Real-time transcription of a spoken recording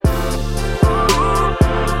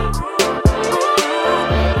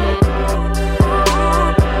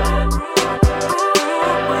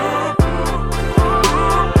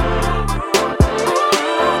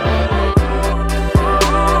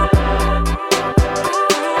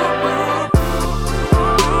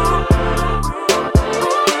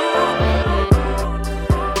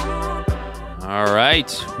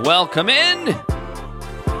right, welcome in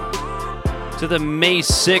to the May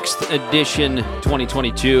 6th edition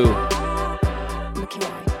 2022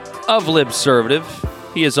 of Libservative.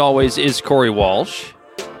 He, as always, is Corey Walsh.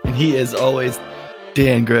 And he is always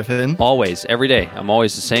Dan Griffin. Always, every day. I'm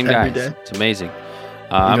always the same guy. Every day. It's amazing.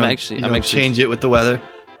 I'm actually change it with the weather.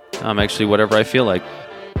 I'm actually whatever I feel like.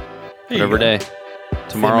 Whatever day.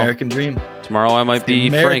 Tomorrow, the American dream. Tomorrow I might be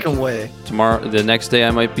American Frank. way. Tomorrow, the next day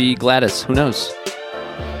I might be Gladys. Who knows?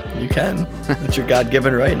 You can. That's your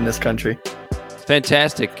God-given right in this country.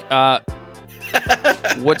 Fantastic.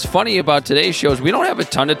 What's funny about today's show is we don't have a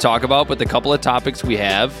ton to talk about, but the couple of topics we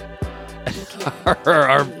have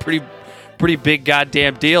are pretty big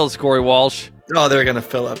goddamn deals, Corey Walsh. Oh, they're going to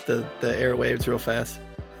fill up the airwaves real fast.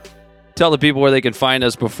 Tell the people where they can find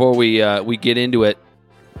us before we get into it.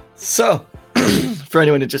 So, for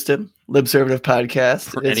anyone interested, Libservative Podcast.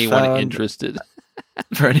 For anyone interested.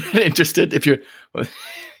 For anyone interested, if you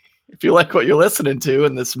like what you're listening to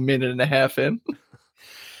in this minute and a half in,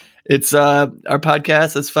 it's our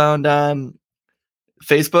podcast is found on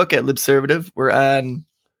Facebook at Libservative. We're on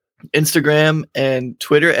Instagram and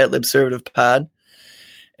Twitter at Libservative Pod.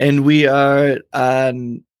 And we are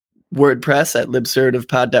on WordPress at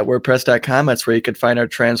libservativepod.wordpress.com. That's where you can find our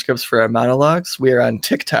transcripts for our monologues. We are on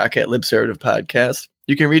TikTok at Libservative Podcast.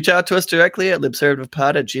 You can reach out to us directly at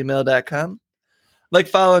libservativepod@gmail.com. Like,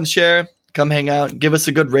 follow, and share. Come hang out. Give us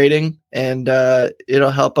a good rating, and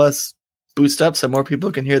it'll help us boost up so more people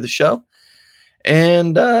can hear the show.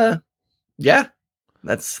 And yeah,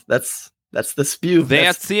 that's the spew.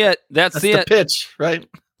 That's it. That's the pitch, right?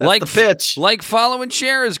 That's the pitch. Like, follow, and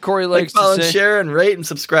share, as Corey likes to say. Follow, and share, and rate, and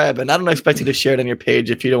subscribe. And I don't expect you to share it on your page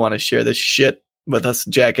if you don't want to share this shit with us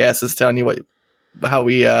jackasses telling you how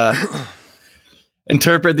we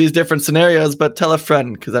interpret these different scenarios. But tell a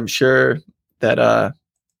friend, because I'm sure that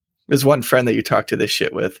there's one friend that you talk to this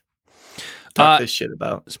shit with. Talk this shit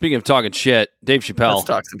about. Speaking of talking shit, Dave Chappelle. Let's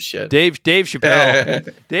talk some shit. Dave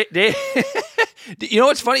Chappelle. Dave, you know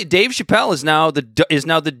what's funny? Dave Chappelle is now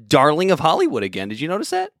the darling of Hollywood again. Did you notice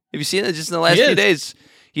that? Have you seen that just in the last few days?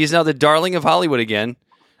 He's now the darling of Hollywood again.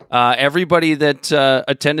 Everybody that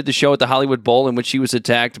attended the show at the Hollywood Bowl in which he was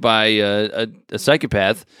attacked by a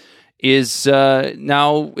psychopath is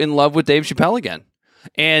now in love with Dave Chappelle again.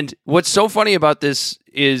 And what's so funny about this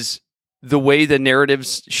is the way the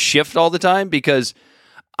narratives shift all the time, because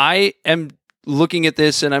I am looking at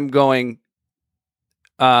this and I'm going,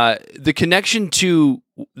 the connection to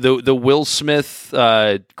the Will Smith,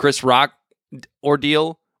 Chris Rock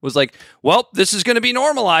ordeal was like, well, this is going to be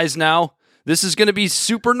normalized now. This is going to be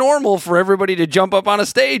super normal for everybody to jump up on a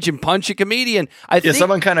stage and punch a comedian. I think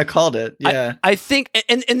someone kind of called it. Yeah, I think,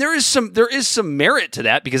 and there is some merit to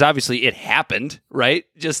that, because obviously it happened, right,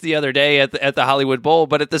 just the other day at the Hollywood Bowl.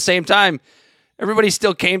 But at the same time, everybody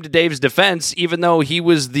still came to Dave's defense, even though he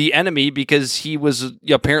was the enemy, because he was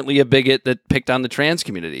apparently a bigot that picked on the trans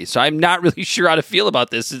community. So I'm not really sure how to feel about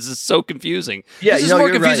this. This is so confusing. Yeah, this is more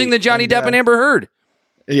confusing than Johnny Depp and Amber Heard.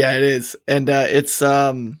 Yeah, it is, and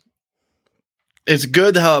it's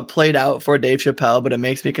good how it played out for Dave Chappelle, but it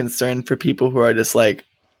makes me concerned for people who are just like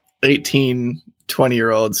 18,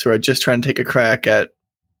 20-year-olds who are just trying to take a crack at,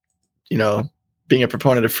 being a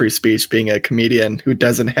proponent of free speech, being a comedian who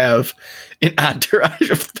doesn't have an entourage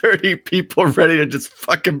of 30 people ready to just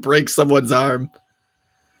fucking break someone's arm.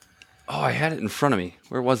 Oh, I had it in front of me.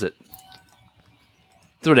 Where was it?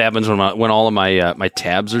 That's what happens when all of my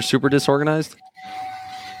tabs are super disorganized.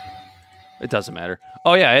 It doesn't matter.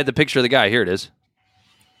 Oh, yeah, I had the picture of the guy. Here it is.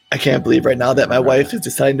 I can't believe right now that my wife is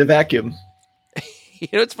deciding to vacuum. You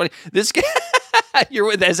know, it's funny. This guy,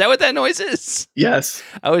 is that what that noise is? Yes.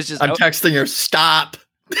 I'm texting her, stop.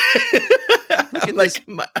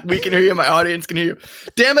 We can hear you, my audience can hear you.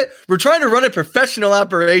 Damn it, we're trying to run a professional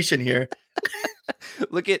operation here.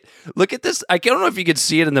 Look at this. I don't know if you can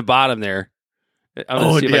see it in the bottom there. I'm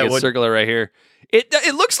going to see if I can circle it right here.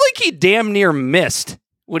 It looks like he damn near missed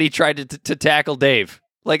when he tried to tackle Dave.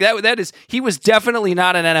 Like that is, he was definitely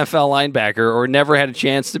not an NFL linebacker, or never had a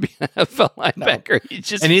chance to be an NFL linebacker.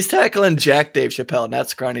 No. And he's tackling Jack Dave Chappelle, not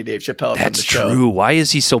scrawny Dave Chappelle. That's true. Why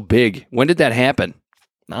is he so big? When did that happen?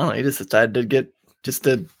 I don't know. He just decided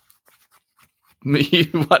he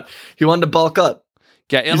wanted to bulk up.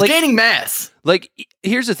 Yeah, he's gaining mass. Like,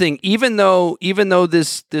 here's the thing. Even though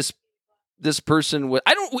this person was,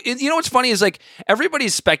 what's funny is, like,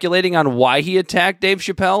 everybody's speculating on why he attacked Dave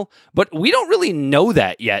Chappelle, but we don't really know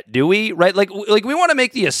that yet, do we? Right? Like we want to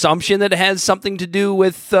make the assumption that it has something to do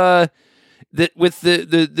with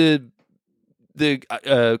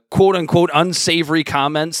the quote unquote unsavory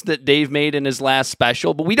comments that Dave made in his last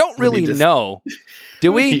special, but we don't really know.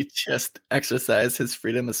 Do we? He just exercised his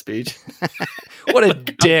freedom of speech. What a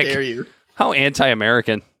Like, dick. How dare you? How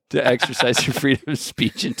anti-American to exercise your freedom of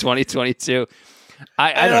speech in 2022.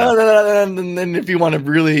 I don't know. And then if you want to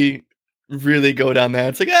really, really go down there,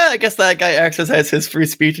 it's like, I guess that guy exercised his free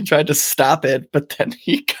speech and tried to stop it, but then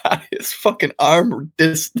he got his fucking arm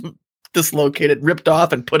dislocated, ripped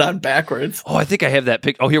off, and put on backwards. Oh, I think I have that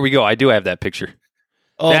pic. Oh, here we go. I do have that picture.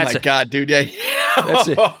 Oh my God, dude.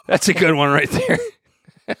 Yeah. That's a good one right there.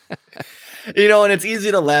 And it's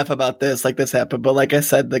easy to laugh about this, like this happened. But like I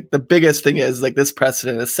said, like the biggest thing is like this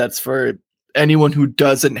precedent is sets for anyone who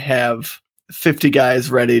doesn't have 50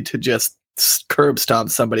 guys ready to just curb stomp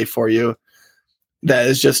somebody for you that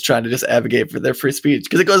is just trying to just advocate for their free speech.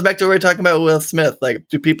 Because it goes back to what we were talking about with Will Smith. Like,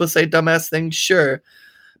 do people say dumbass things? Sure.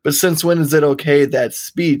 But since when is it okay that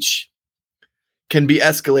speech can be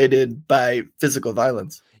escalated by physical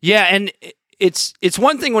violence? Yeah, and it's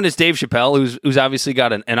one thing when it's Dave Chappelle, who's obviously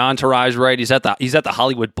got an entourage, right? He's at the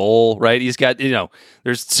Hollywood Bowl, right? He's got,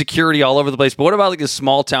 there's security all over the place. But what about like a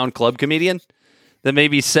small town club comedian that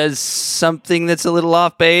maybe says something that's a little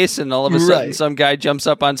off base, and all of a sudden some guy jumps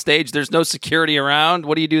up on stage? There's no security around.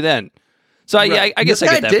 What do you do then? So I guess this I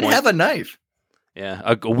guy get that did point. have a knife. Yeah,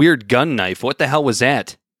 a weird gun knife. What the hell was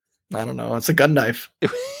that? I don't know. It's a gun knife.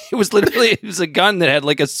 It was literally a gun that had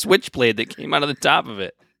like a switchblade that came out of the top of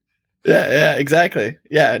it. Yeah, exactly.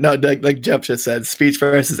 Yeah, no, like Jeff just said, speech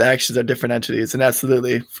versus actions are different entities, and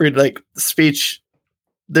absolutely free. Like speech,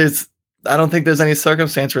 I don't think there's any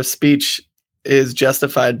circumstance where speech is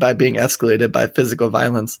justified by being escalated by physical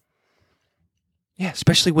violence. Yeah,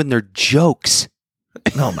 especially when they're jokes.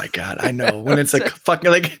 Oh my God, I know. When it's like fucking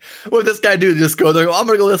like, what would this guy do? Just go there, I'm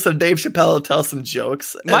gonna go listen to Dave Chappelle tell some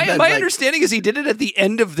jokes. My understanding is he did it at the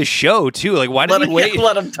end of the show too. Like, why did he wait?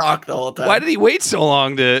 Let him talk the whole time. Why did he wait so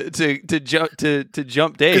long to jump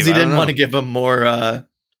Dave? Because he didn't want to give him more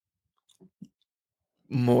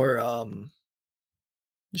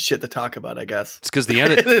shit to talk about, I guess. It's because the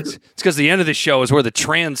end of the show is where the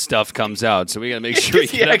trans stuff comes out. So we got to make sure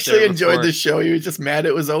he actually enjoyed the show. He was just mad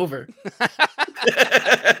it was over.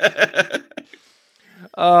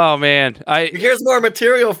 Oh man, here's more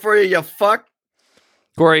material for you, you fuck.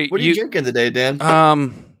 Corey, what are you drinking today, Dan?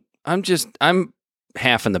 I'm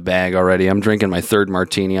half in the bag already. I'm drinking my third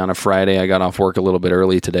martini on a Friday. I got off work a little bit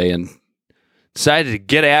early today and decided to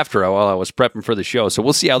get after it while I was prepping for the show. So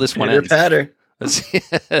we'll see how this one ends.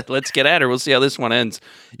 Let's get at her. We'll see how this one ends.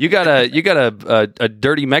 You got a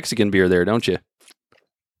dirty Mexican beer there, don't you?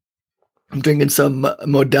 I'm drinking some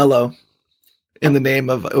Modelo in the name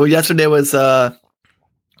of. Well, yesterday was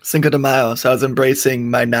Cinco de Mayo, so I was embracing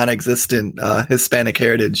my non-existent Hispanic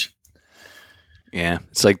heritage. Yeah,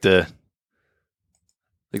 it's like is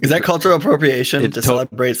that cultural appropriation to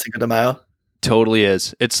celebrate Cinco de Mayo? Totally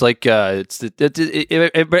is. It's like everybody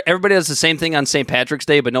does the same thing on St. Patrick's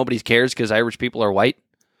Day, but nobody cares because Irish people are white.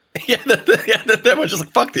 Yeah, that was just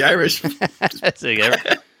like fuck the Irish.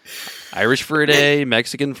 Irish for a day,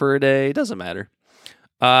 Mexican for a day, doesn't matter.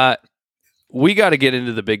 We got to get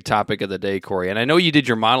into the big topic of the day, Corey. And I know you did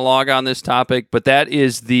your monologue on this topic, but that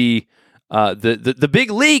is the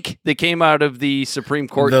big leak that came out of the Supreme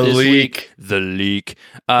Court this week. The leak.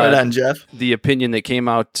 Right on, Jeff. The opinion that came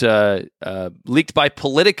out leaked by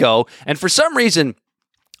Politico. And for some reason,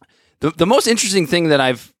 the most interesting thing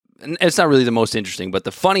that it's not really the most interesting, but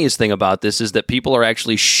the funniest thing about this is that people are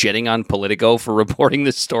actually shitting on Politico for reporting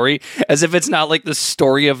this story as if it's not like the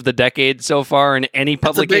story of the decade so far, and any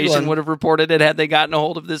publication would have reported it had they gotten a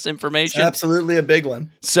hold of this information. Absolutely a big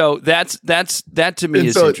one. So that to me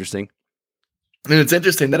is interesting. And it's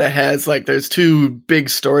interesting that it has there's two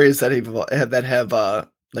big stories that have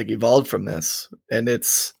evolved from this, and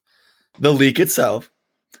it's the leak itself,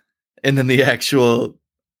 and then the actual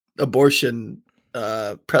abortion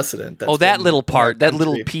precedent. That little part, that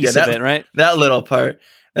little piece of it, right? That little part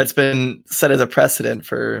that's been set as a precedent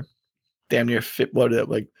for damn near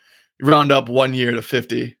round up 1 year to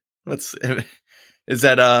 50. Is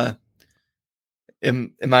that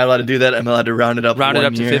Am I allowed to do that? Am I allowed to round it up? Round it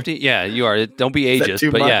up to 50? Yeah, you are. Don't be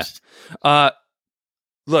ageist, but much? Yeah.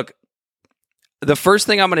 Look, the first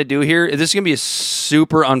thing I'm going to do here, this is going to be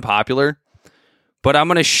super unpopular, but I'm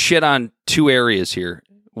going to shit on two areas here.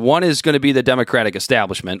 One is going to be the Democratic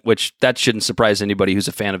establishment, which that shouldn't surprise anybody who's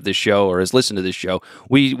a fan of this show or has listened to this show.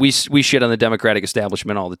 We shit on the Democratic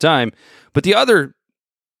establishment all the time. But the other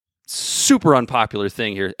super unpopular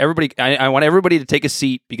thing here, I want everybody to take a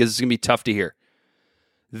seat because it's going to be tough to hear.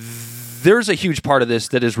 There's a huge part of this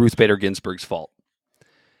that is Ruth Bader Ginsburg's fault.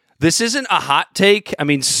 This isn't a hot take. I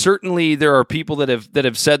mean, certainly there are people that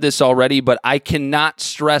have said this already, but I cannot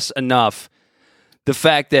stress enough the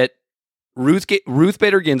fact that Ruth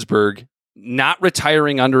Bader Ginsburg not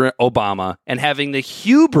retiring under Obama and having the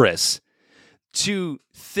hubris to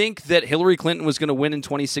think that Hillary Clinton was going to win in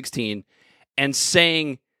 2016 and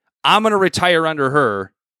saying, I'm going to retire under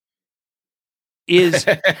her is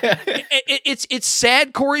it's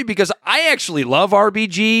sad, Corey, because I actually love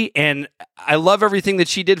RBG and I love everything that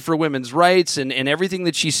she did for women's rights and everything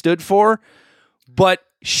that she stood for. But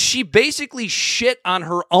she basically shit on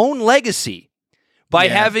her own legacy by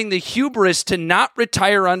having the hubris to not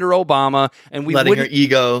retire under Obama, and we letting her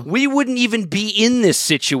ego. We wouldn't even be in this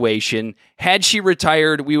situation had she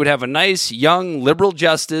retired. We would have a nice young liberal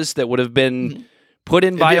justice that would have been put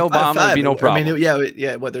in by Obama. It'd be no problem. I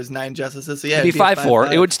mean, What? There's 9 justices. So it'd be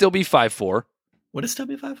 5-4. It would still be 5-4. Would it still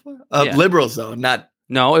be 5-4? Liberals though, not.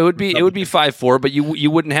 No, it would be 5-4. But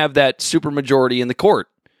you wouldn't have that supermajority in the court.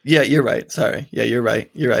 Yeah, you're right. Sorry. Yeah, you're right.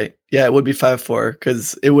 Yeah, it would be 5-4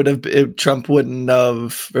 because it would have. Trump wouldn't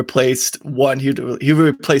have replaced one. He would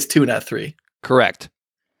replace 2, not 3. Correct.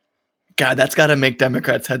 God, that's got to make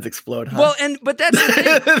Democrats' heads explode, huh? Well, but that's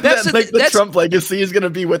the thing. The Trump legacy is going to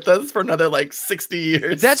be with us for another 60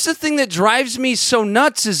 years. That's the thing that drives me so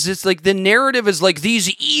nuts. Is it's like the narrative is like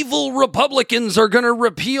these evil Republicans are going to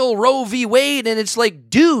repeal Roe v. Wade, and it's like,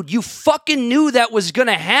 dude, you fucking knew that was going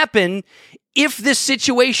to happen if this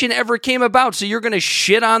situation ever came about. So you're going to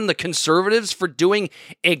shit on the conservatives for doing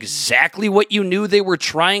exactly what you knew they were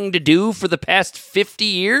trying to do for the past 50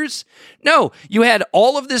 years? No, you had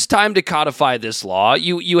all of this time to codify this law.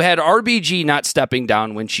 You had RBG not stepping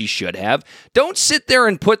down when she should have. Don't sit there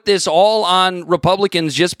and put this all on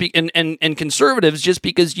Republicans and conservatives just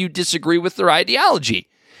because you disagree with their ideology.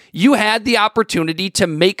 You had the opportunity to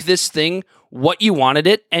make this thing what you wanted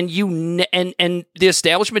it, and and the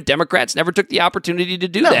establishment Democrats never took the opportunity to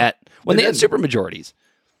do that when they had supermajorities.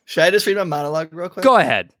 Should I just read my monologue real quick? Go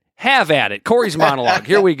ahead. Have at it. Corey's monologue.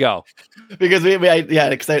 Here we go. Because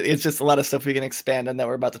it's just a lot of stuff we can expand on that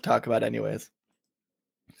we're about to talk about anyways.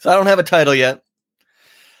 So I don't have a title yet,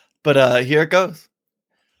 but here it goes.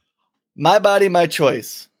 My body, my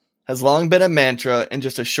choice has long been a mantra, and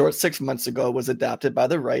just a short 6 months ago was adopted by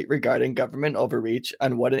the right regarding government overreach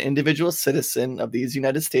on what an individual citizen of these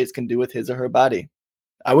United States can do with his or her body.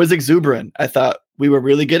 I was exuberant. I thought we were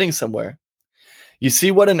really getting somewhere. You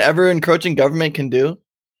see what an ever-encroaching government can do?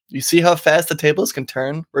 You see how fast the tables can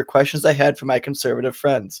turn? Were questions I had from my conservative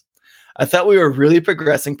friends. I thought we were really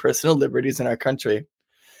progressing personal liberties in our country.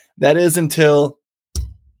 That is until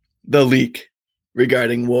the leak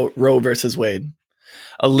regarding Roe versus Wade.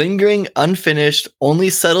 A lingering, unfinished,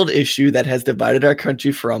 only settled issue that has divided our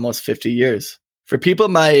country for almost 50 years. For people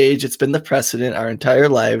my age, it's been the precedent our entire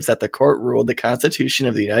lives that the court ruled the Constitution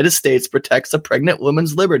of the United States protects a pregnant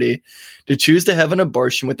woman's liberty to choose to have an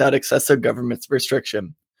abortion without excessive government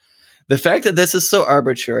restriction. The fact that this is so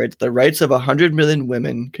arbitrary that the rights of 100 million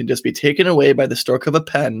women can just be taken away by the stroke of a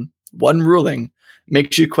pen, one ruling,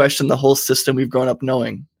 makes you question the whole system we've grown up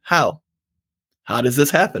knowing. How? How does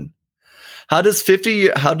this happen? How does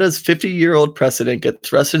 50-year-old precedent get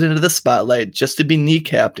thrusted into the spotlight just to be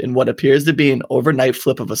kneecapped in what appears to be an overnight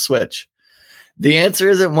flip of a switch? The answer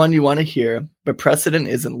isn't one you want to hear, but precedent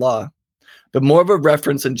isn't law, but more of a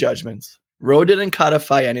reference and judgments. Roe didn't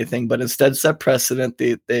codify anything, but instead set precedent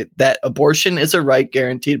that abortion is a right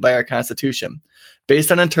guaranteed by our Constitution,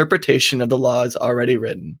 based on interpretation of the laws already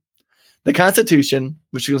written. The Constitution,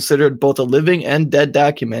 which is considered both a living and dead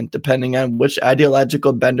document, depending on which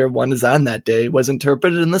ideological bender one is on that day, was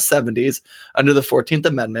interpreted in the 70s under the 14th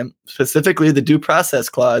Amendment, specifically the Due Process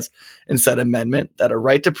Clause in said amendment, that a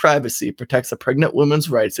right to privacy protects a pregnant woman's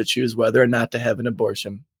rights to choose whether or not to have an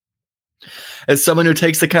abortion. As someone who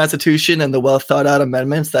takes the Constitution and the well-thought-out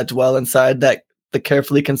amendments that dwell inside the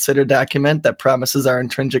carefully considered document that promises our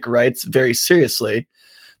intrinsic rights very seriously,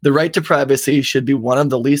 the right to privacy should be one of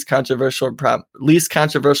the least controversial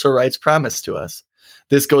rights promised to us.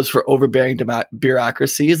 This goes for overbearing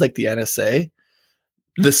bureaucracies like the NSA,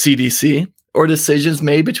 the CDC, or decisions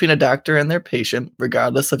made between a doctor and their patient,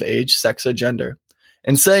 regardless of age, sex, or gender.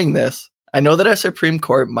 In saying this, I know that our Supreme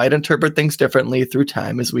Court might interpret things differently through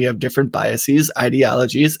time as we have different biases,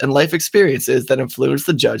 ideologies, and life experiences that influence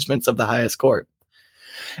the judgments of the highest court.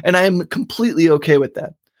 And I am completely okay with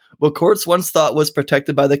that. What courts once thought was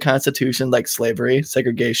protected by the Constitution, like slavery,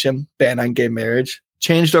 segregation, ban on gay marriage,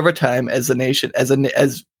 changed over time as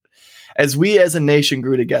we as a nation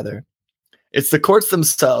grew together. It's the courts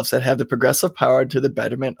themselves that have the progressive power to the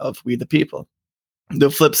betterment of we the people.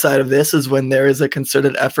 The flip side of this is when there is a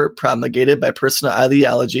concerted effort promulgated by personal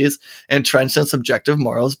ideologies entrenched in subjective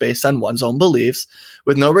morals based on one's own beliefs,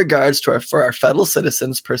 with no regards for our fellow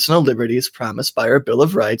citizens' personal liberties promised by our Bill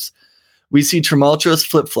of Rights. We see tumultuous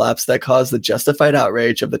flip-flops that cause the justified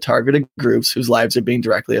outrage of the targeted groups whose lives are being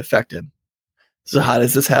directly affected. So how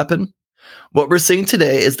does this happen? What we're seeing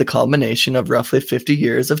today is the culmination of roughly 50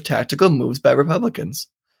 years of tactical moves by Republicans.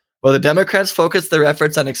 While the Democrats focused their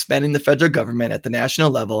efforts on expanding the federal government at the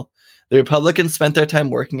national level, the Republicans spent their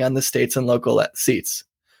time working on the states and local seats,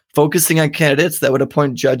 focusing on candidates that would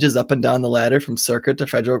appoint judges up and down the ladder from circuit to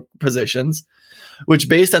federal positions, which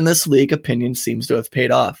based on this leak opinion seems to have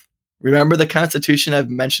paid off. Remember the Constitution I've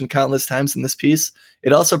mentioned countless times in this piece?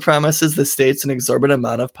 It also promises the states an exorbitant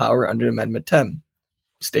amount of power under Amendment 10,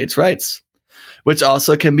 states' rights, which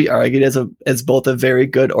also can be argued as both a very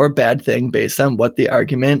good or bad thing based on what the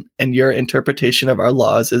argument and your interpretation of our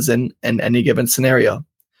laws is in any given scenario.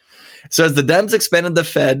 So as the Dems expanded the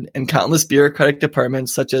Fed and countless bureaucratic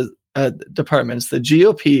departments such as the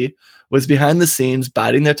GOP was behind the scenes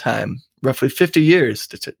biding their time, roughly 50 years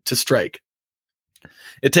to strike.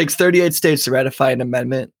 It takes 38 states to ratify an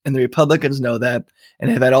amendment, and the Republicans know that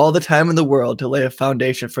and have had all the time in the world to lay a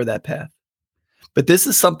foundation for that path. But this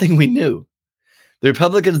is something we knew. The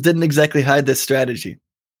Republicans didn't exactly hide this strategy.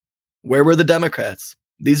 Where were the Democrats?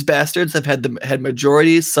 These bastards have had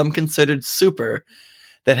majorities, some considered super,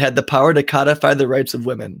 that had the power to codify the rights of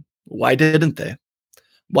women. Why didn't they?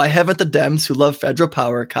 Why haven't the Dems who love federal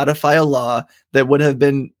power codify a law that would have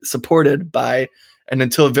been supported by, and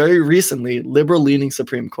until very recently, liberal-leaning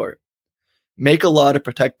Supreme Court? Make a law to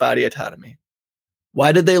protect body autonomy.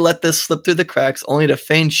 Why did they let this slip through the cracks only to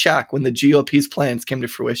feign shock when the GOP's plans came to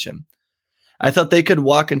fruition? I thought they could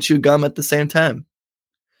walk and chew gum at the same time.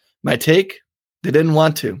 My take? They didn't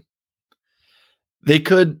want to. They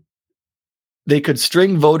could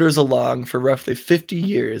string voters along for roughly 50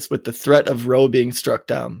 years with the threat of Roe being struck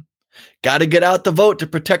down. Got to get out the vote to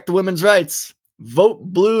protect the women's rights. Vote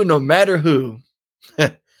blue no matter who.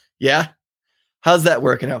 Yeah? How's that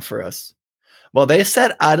working out for us? While they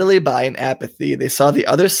sat idly by in apathy, they saw the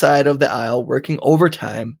other side of the aisle working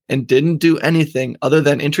overtime and didn't do anything other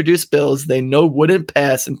than introduce bills they know wouldn't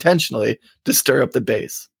pass intentionally to stir up the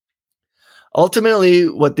base. Ultimately,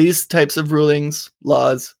 what these types of rulings,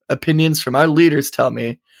 laws, opinions from our leaders tell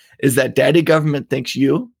me is that daddy government thinks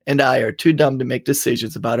you and I are too dumb to make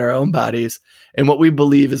decisions about our own bodies and what we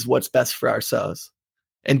believe is what's best for ourselves.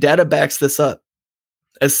 And data backs this up.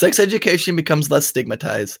 As sex education becomes less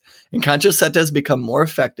stigmatized and contraceptives become more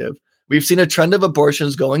effective, we've seen a trend of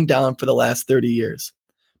abortions going down for the last 30 years.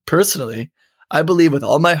 Personally, I believe with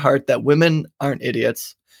all my heart that women aren't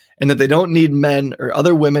idiots and that they don't need men or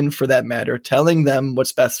other women for that matter telling them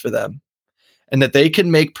what's best for them, and that they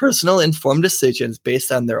can make personal informed decisions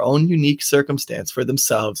based on their own unique circumstance for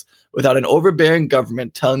themselves without an overbearing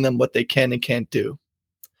government telling them what they can and can't do.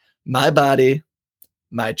 My body,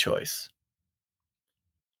 my choice.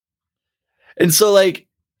 And so, like,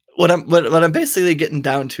 what I'm basically getting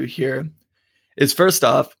down to here is, first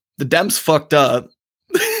off, the Dems fucked up,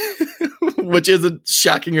 which isn't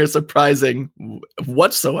shocking or surprising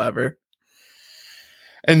whatsoever.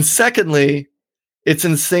 And secondly, it's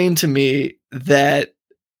insane to me that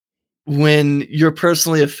when you're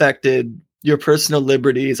personally affected, your personal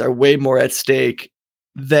liberties are way more at stake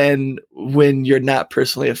than when you're not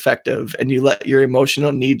personally effective and you let your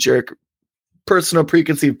emotional knee-jerk personal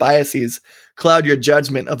preconceived biases cloud your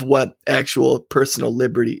judgment of what actual personal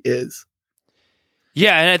liberty is.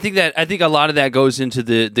 Yeah, and I think a lot of that goes into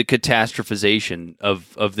the catastrophization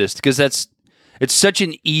of this, because it's such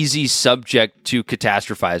an easy subject to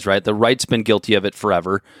catastrophize, right? The right's been guilty of it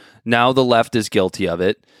forever. Now the left is guilty of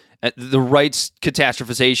it. The right's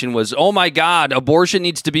catastrophization was, oh my God, abortion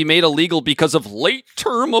needs to be made illegal because of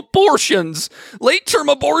late-term abortions. Late-term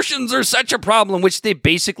abortions are such a problem, which they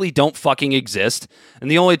basically don't fucking exist.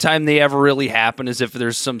 And the only time they ever really happen is if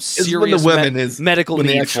there's some serious medical when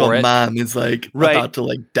need the actual for it. Mom is like about to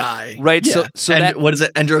like die. Right. Yeah. So and that, what is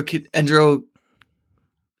it? Endocrimitis,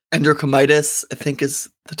 I think is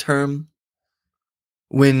the term.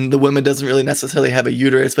 When the woman doesn't really necessarily have a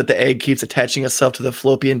uterus, but the egg keeps attaching itself to the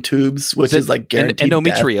fallopian tubes, which is like guaranteed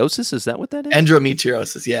endometriosis. Death. Is that what that is?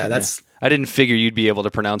 Endometriosis. Yeah, that's. I didn't figure you'd be able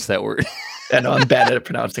to pronounce that word. I know I'm bad at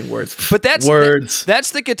pronouncing words. But that's words.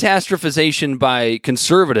 That's the catastrophization by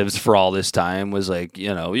conservatives for all this time, was like,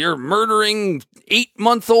 you're murdering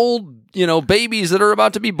 8-month-old, babies that are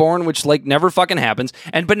about to be born, which like never fucking happens.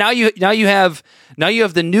 But now you have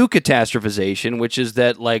the new catastrophization, which is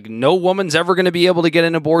that like no woman's ever going to be able to get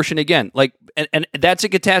an abortion again. Like, and that's a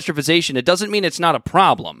catastrophization. It doesn't mean it's not a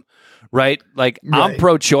problem, right? Like, right. I'm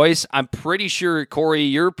pro-choice. I'm pretty sure, Corey,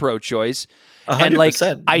 you're pro-choice. And like,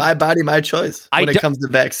 100%. My body, my choice. When it comes to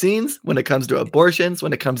vaccines, when it comes to abortions,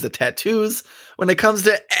 when it comes to tattoos, when it comes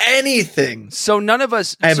to anything. So none of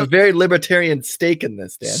us. I have a very libertarian stake in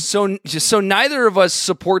this, Dan. So neither of us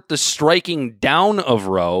support the striking down of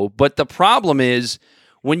Roe. But the problem is,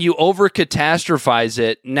 when you over catastrophize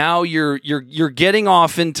it, now you're getting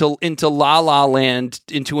off into la la land,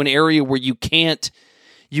 into an area where you can't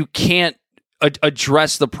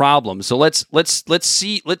address the problem. So let's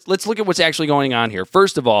look at what's actually going on here.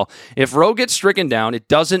 First of all, if Roe gets stricken down, it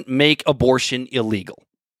doesn't make abortion illegal.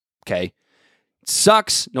 Okay, it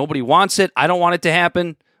sucks. Nobody wants it. I don't want it to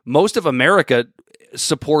happen. Most of America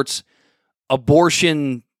supports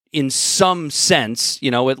abortion in some sense.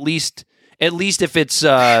 At least if it's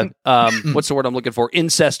what's the word I'm looking for?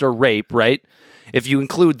 Incest or rape, right? If you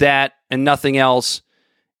include that and nothing else,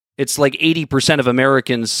 it's like 80% of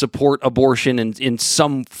Americans support abortion in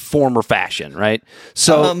some form or fashion, right?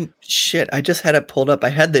 So, shit, I just had it pulled up. I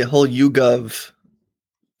had the whole YouGov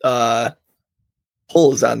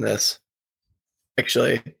polls on this,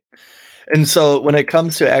 actually. And so when it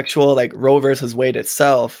comes to actual like Roe versus Wade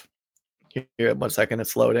itself, here, 1 second,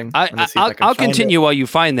 it's loading. I'll continue while you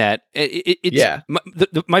find that.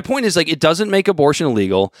 My point is, like, it doesn't make abortion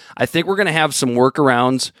illegal. I think we're going to have some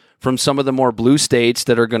workarounds from some of the more blue states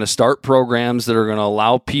that are going to start programs that are going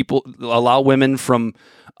to allow women from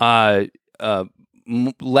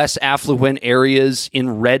less affluent areas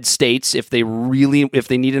in red states, if they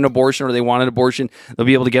need an abortion or they want an abortion, they'll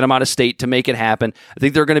be able to get them out of state to make it happen. I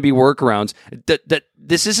think there are going to be workarounds. That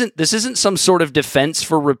this isn't some sort of defense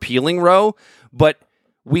for repealing Roe, but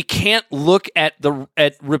we can't look at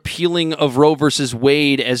repealing of Roe versus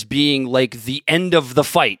Wade as being like the end of the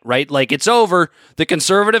fight, right? Like, it's over. The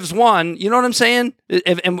conservatives won. You know what I'm saying?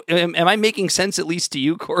 Am I making sense, at least to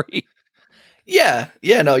you, Corey? Yeah,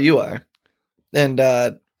 no, you are. And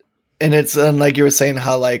it's like you were saying,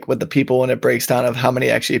 how like with the people, when it breaks down of how many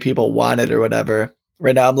actually people want it or whatever.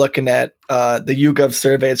 Right now I'm looking at the YouGov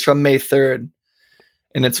survey. It's from May 3rd,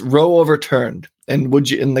 and it's Roe overturned. And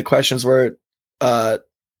the questions were,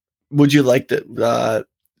 would you like to,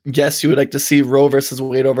 yes, you would like to see Roe versus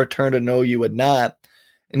Wade overturned, or no, you would not.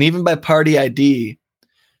 And even by party ID,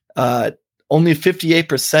 only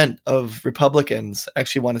 58% of Republicans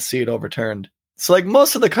actually want to see it overturned. So like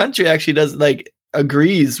most of the country actually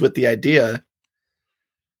agrees with the idea,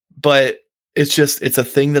 but it's a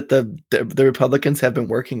thing that the Republicans have been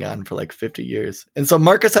working on for like 50 years. And so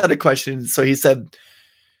Marcus had a question. So he said,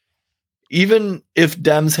 even if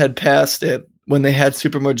Dems had passed it when they had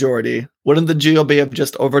supermajority, wouldn't the GOP have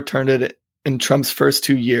just overturned it in Trump's first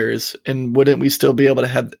 2 years? And wouldn't we still be in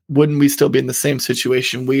the same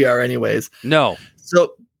situation we are anyways? No.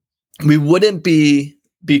 So we wouldn't be,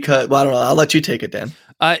 because, well, I don't know. I'll let you take it, Dan.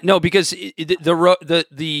 No, because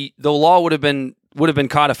the law would have been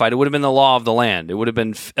codified. It would have been the law of the land. It would have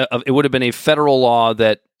been a federal law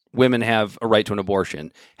that women have a right to an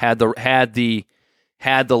abortion. Had the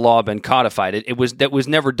law been codified, that was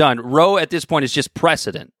never done. Roe at this point is just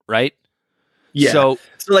precedent, right? Yeah. So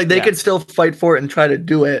like they could still fight for it and try to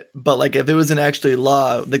do it, but like if it was an actually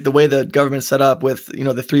law, like the way the government's set up with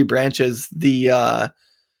the three branches,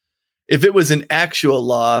 if it was an actual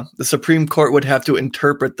law, the Supreme Court would have to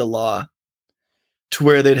interpret the law to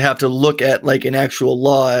where they'd have to look at like an actual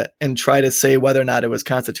law and try to say whether or not it was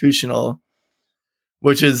constitutional,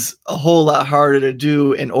 which is a whole lot harder to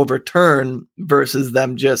do and overturn versus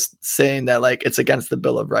them just saying that like it's against the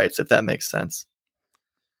Bill of Rights, if that makes sense.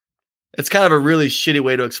 It's kind of a really shitty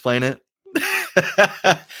way to explain it.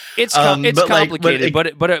 It's complicated,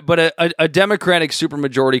 but a Democratic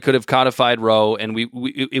supermajority could have codified Roe, and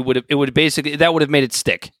it would basically, that would have made it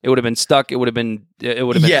stick. It would have been stuck. It would have been.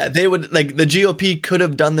 Yeah, they would, like, the GOP could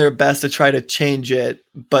have done their best to try to change it,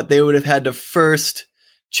 but they would have had to first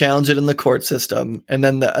challenge it in the court system, and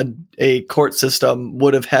then a court system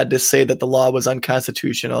would have had to say that the law was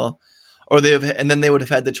unconstitutional, and then they would have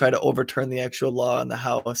had to try to overturn the actual law in the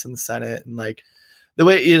House and the Senate, and like the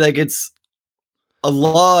way it's. A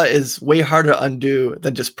law is way harder to undo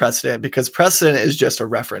than just precedent, because precedent is just a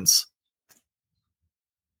reference.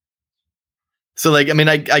 So, like, I mean,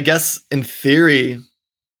 I guess in theory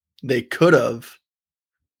they could have,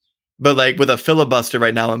 but like with a filibuster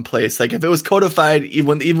right now in place, like if it was codified,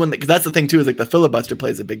 even because that's the thing too, is like the filibuster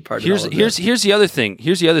plays a big part. Here's the other thing.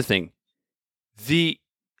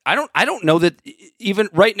 I don't know that even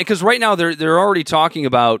right, because right now they're already talking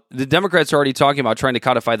about, the Democrats are already talking about trying to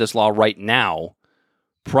codify this law right now.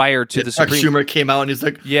 Prior to the Supreme, Schumer came out and he's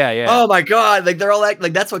like, yeah. Oh my God. Like they're all like,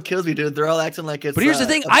 that's what kills me, dude. They're all acting like it's, but here's the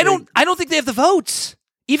thing. I don't think they have the votes.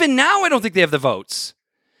 Even now, I don't think they have the votes,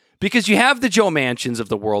 Because you have the Joe Manchins of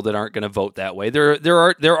the world that aren't going to vote that way.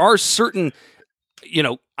 There are certain,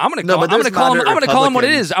 I'm going to call them what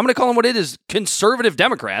it is. I'm going to call them what it is. Conservative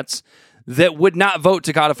Democrats that would not vote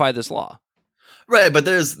to codify this law. Right, but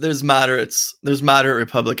there's moderates, there's moderate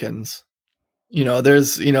Republicans.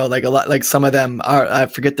 There's like a lot, like some of them are, I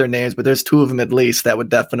forget their names, but there's two of them at least that would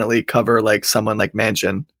definitely cover like someone like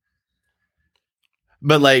Manchin.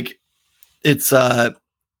 But like it's I'm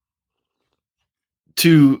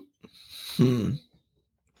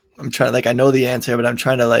trying, like, I know the answer, but I'm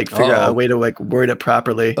trying to like figure out a way to like word it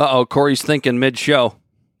properly. Corey's thinking mid-show.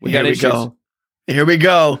 Here we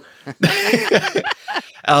go.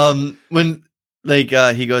 When he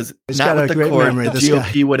goes, not with the court, the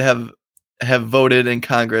GOP would have voted in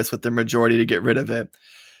Congress with the majority to get rid of it.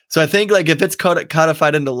 So I think like if it's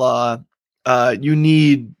codified into law, you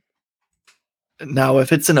need, now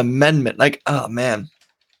if it's an amendment, like, oh man.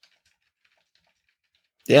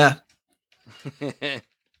 Yeah.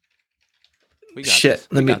 Shit.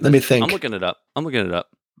 Let me think. I'm looking it up.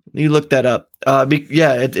 You look that up.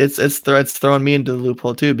 It's throwing me into the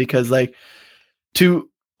loophole too, because like to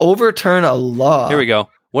overturn a law. Here we go.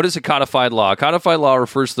 What is a codified law? A codified law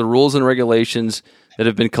refers to the rules and regulations that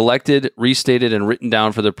have been collected, restated, and written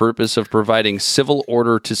down for the purpose of providing civil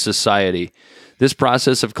order to society. This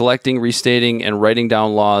process of collecting, restating, and writing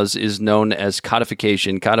down laws is known as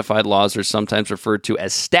codification. Codified laws are sometimes referred to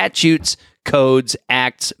as statutes, codes,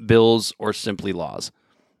 acts, bills, or simply laws.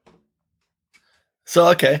 So,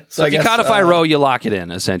 okay. So if you codify Roe, you lock it in,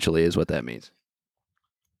 essentially, is what that means.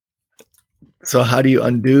 So how do you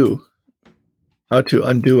undo? How to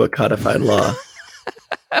undo a codified law?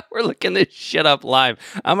 We're looking this shit up live.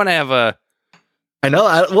 I'm gonna have a. I know.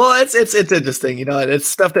 It's interesting. It's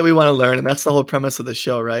stuff that we want to learn, and that's the whole premise of the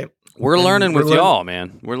show, right? We're learning with y'all,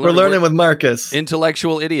 man. We're learning with Marcus.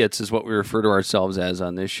 Intellectual idiots is what we refer to ourselves as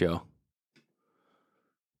on this show.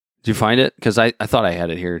 Did you find it? Because I thought I had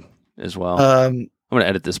it here as well. I'm gonna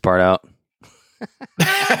edit this part out.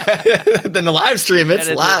 Then the live stream, it's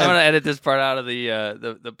live. I'm gonna edit this part out of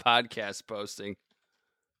the podcast posting.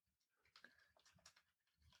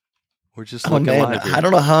 We're just looking live here. I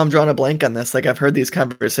don't know how I'm drawing a blank on this. Like, I've heard these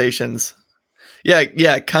conversations.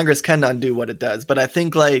 Yeah, Congress can undo what it does, but I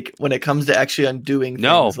think like when it comes to actually undoing things,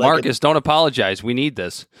 no, Marcus, don't apologize. We need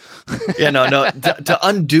this. No. To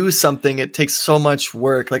undo something, it takes so much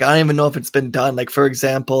work. Like, I don't even know if it's been done. Like, for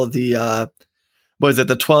example, the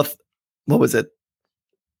 12th. What was it?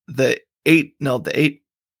 The 18th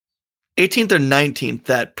or 19th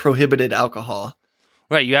that prohibited alcohol.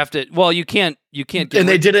 Right. You have to. Well, you can't. And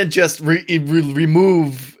they didn't just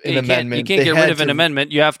remove an amendment. You can't get rid of an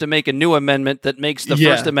amendment. You have to make a new amendment that makes the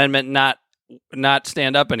First Amendment not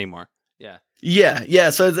stand up anymore. Yeah. Yeah.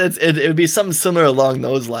 So it would be something similar along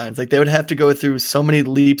those lines. Like, they would have to go through so many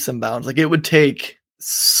leaps and bounds. Like, it would take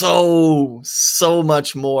so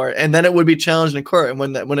much more, and then it would be challenged in court. And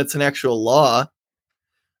when it's an actual law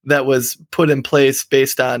that was put in place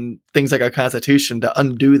based on things like our Constitution, to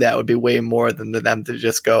undo that would be way more than them to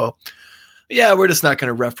just go, yeah, we're just not going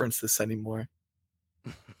to reference this anymore.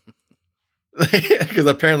 Because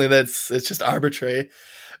apparently it's just arbitrary.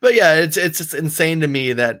 But yeah, it's just insane to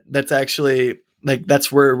me that that's actually like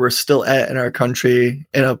that's where we're still at in our country,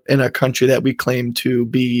 in a country that we claim to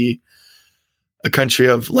be a country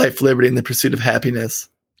of life, liberty, and the pursuit of happiness.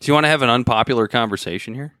 Do you want to have an unpopular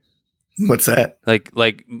conversation here? What's that?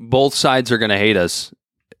 Like both sides are going to hate us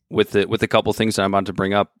with a couple things that I'm about to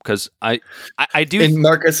bring up, because I do. And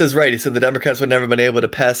Marcus is right. He said the Democrats would never been able to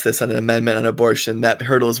pass this on an amendment on abortion. That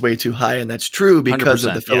hurdle is way too high, and that's true because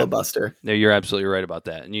of the filibuster. Yeah. No, you're absolutely right about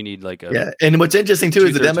that. And you need like a And what's interesting too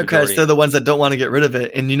is the Democrats, majority. They're the ones that don't want to get rid of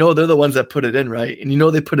it, and they're the ones that put it in, right? And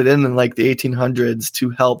they put it in like the 1800s to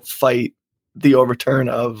help fight the overturn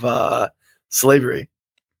of slavery.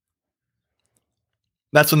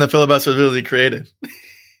 That's when the filibuster was really created.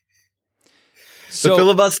 The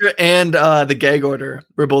filibuster and the gag order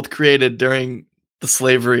were both created during the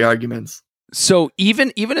slavery arguments. So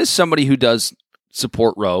even as somebody who does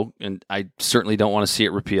support Roe, and I certainly don't want to see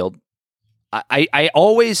it repealed, I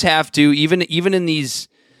always have to, even in these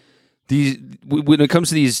when it comes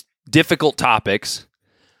to these difficult topics,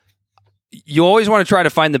 you always want to try to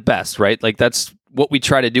find the best, right? Like, that's what we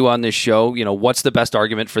try to do on this show. What's the best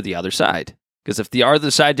argument for the other side? Because if the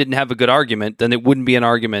other side didn't have a good argument, then it wouldn't be an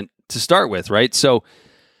argument to start with, right? So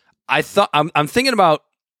I'm thinking about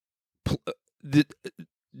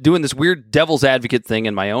doing this weird devil's advocate thing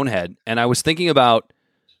in my own head, and I was thinking about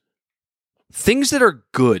things that are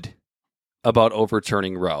good about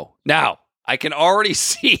overturning Roe. Now, I can already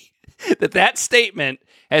see that statement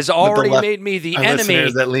has already made me the enemy.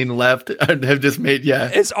 Listeners that lean left have just made,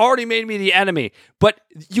 it's already made me the enemy. But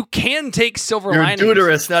you can take silver linings. You're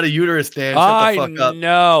uterus, not a uterus, Dan. Shut the fuck up.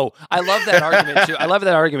 No, I love that argument too. I love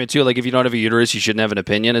that argument too. Like, if you don't have a uterus, you shouldn't have an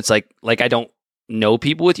opinion. It's like I don't know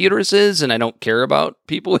people with uteruses, and I don't care about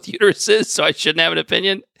people with uteruses, so I shouldn't have an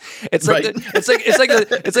opinion. It's like Right.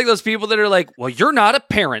 it's like those people that are like, well, you're not a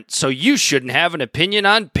parent, so you shouldn't have an opinion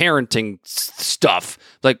on parenting stuff.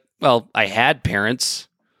 Like, well, I had parents.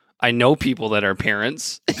 I know people that are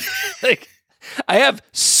parents. Like, I have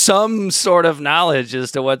some sort of knowledge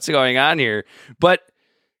as to what's going on here, but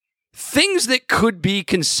things that could be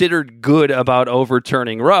considered good about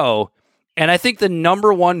overturning Roe, and I think the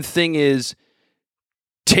number one thing is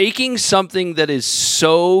taking something that is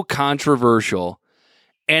so controversial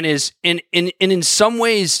and is in some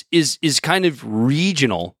ways is kind of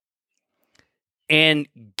regional and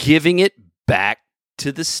giving it back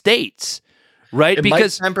to the states. Right, it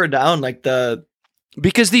because might temper down like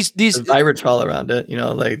because these the vitriol around it,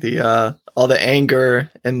 like the all the anger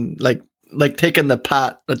and like taking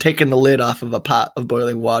the lid off of a pot of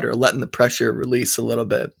boiling water, letting the pressure release a little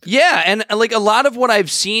bit. Yeah, and like a lot of what I've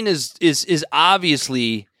seen is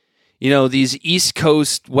obviously, these East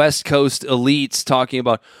Coast, West Coast elites talking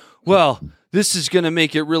about, well, this is going to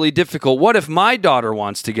make it really difficult. What if my daughter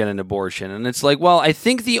wants to get an abortion? And it's like, well, I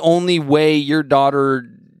think the only way your daughter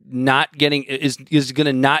not getting is going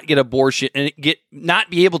to not get abortion and not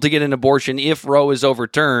be able to get an abortion if Roe is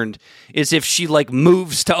overturned is if she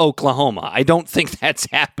moves to Oklahoma. I don't think that's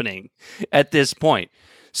happening at this point.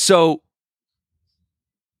 So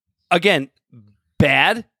again,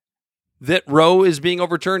 bad that Roe is being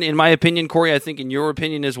overturned, in my opinion, Corey. I think in your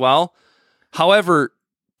opinion as well. However,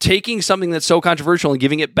 taking something that's so controversial and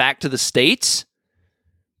giving it back to the states,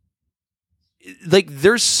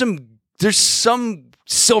 there's some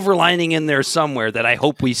silver lining in there somewhere that I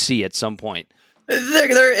hope we see at some point.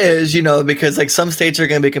 There is, because some states are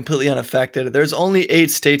going to be completely unaffected. There's only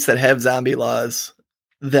 8 states that have zombie laws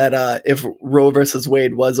that if Roe versus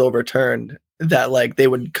Wade was overturned, that they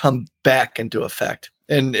would come back into effect.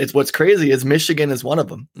 And it's what's crazy is Michigan is one of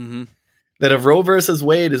them. Mm-hmm. That if Roe versus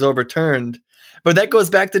Wade is overturned, but that goes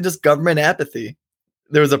back to just government apathy.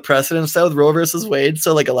 There was a precedent set with Roe versus Wade,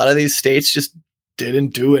 so a lot of these states just didn't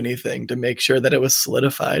do anything to make sure that it was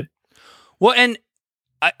solidified. Well, and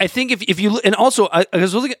I think if you, and also I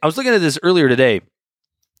was looking at this earlier today.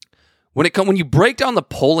 When you break down the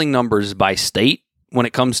polling numbers by state when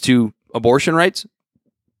it comes to abortion rights,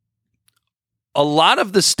 a lot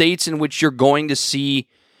of the states in which you're going to see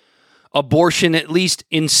abortion, at least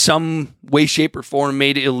in some way, shape, or form,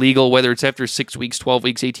 made illegal, whether it's after 6 weeks, 12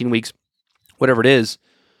 weeks, 18 weeks, whatever it is,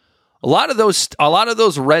 a lot of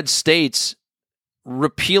those red states,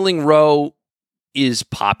 repealing Roe is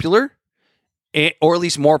popular, or at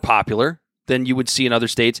least more popular than you would see in other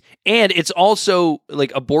states. And it's also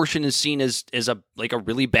abortion is seen as a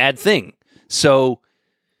really bad thing. So,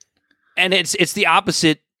 and it's the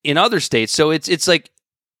opposite in other states. So it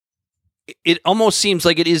almost seems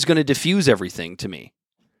like it is going to diffuse everything to me.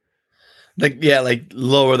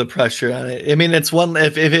 Lower the pressure on it. I mean, it's one,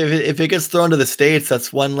 if it gets thrown to the states,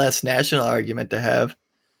 that's one less national argument to have.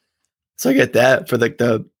 So I get that for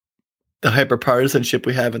the hyper partisanship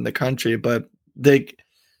we have in the country, but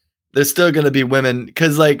there's still going to be women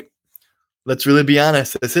because let's really be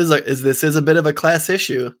honest, this is a bit of a class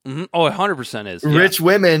issue. Mm-hmm. Oh, 100% is. Rich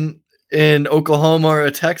women in Oklahoma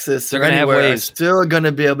or Texas or anywhere are still going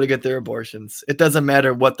to be able to get their abortions. It doesn't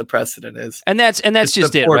matter what the precedent is, and that's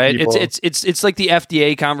just it, right? People. It's like the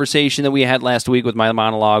FDA conversation that we had last week with my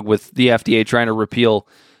monologue with the FDA trying to repeal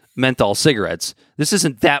menthol cigarettes. This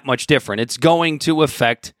isn't that much different. It's going to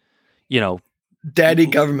affect, daddy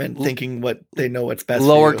government thinking what they know what's best.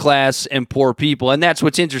 Lower class and poor people, and that's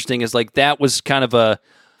what's interesting is that was kind of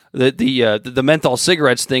the menthol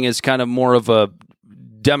cigarettes thing is kind of more of a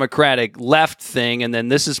Democratic left thing, and then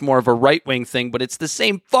this is more of a right wing thing. But it's the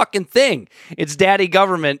same fucking thing. It's daddy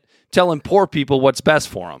government telling poor people what's best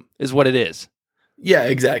for them is what it is. Yeah,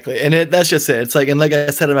 exactly, and that's just it. It's and like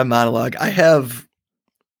I said in my monologue, I have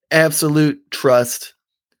absolute trust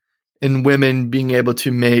in women being able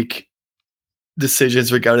to make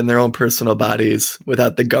decisions regarding their own personal bodies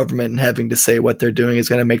without the government having to say what they're doing is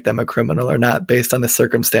going to make them a criminal or not based on the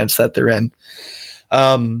circumstance that they're in.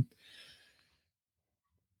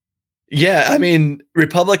 Yeah, I mean,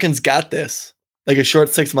 Republicans got this a short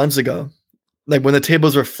 6 months ago. When the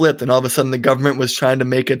tables were flipped and all of a sudden the government was trying to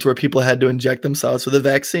make it to where people had to inject themselves with a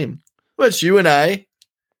vaccine, which you and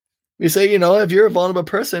we say, if you're a vulnerable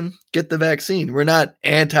person, get the vaccine. We're not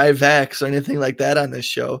anti-vax or anything like that on this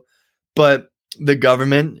show. But the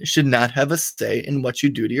government should not have a say in what you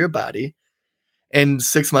do to your body. And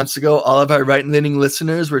 6 months ago, all of our right-leaning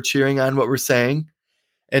listeners were cheering on what we're saying.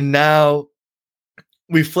 And now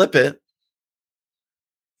we flip it.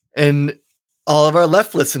 And all of our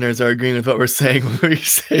left listeners are agreeing with what we're saying when we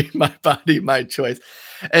say my body, my choice.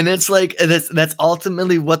 And it's like, that's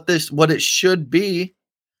ultimately what it should be.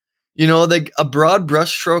 You know, like a broad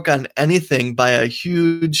brushstroke on anything by a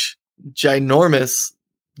huge, ginormous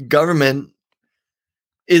government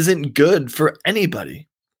isn't good for anybody.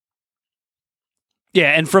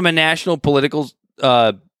 Yeah, and from a national political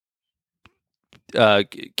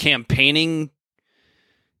campaigning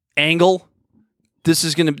angle, this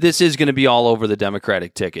is gonna be all over the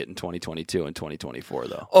Democratic ticket in 2022 and 2024,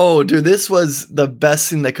 though. Oh, dude, this was the best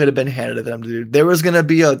thing that could have been handed to them, dude. There was gonna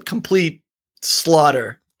be a complete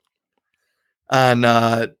slaughter on,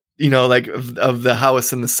 like of the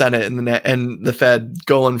House and the Senate and the Fed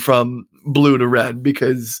going from blue to red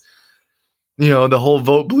because. The whole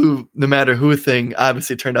vote blue, no matter who thing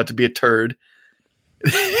obviously turned out to be a turd.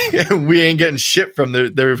 We ain't getting shit from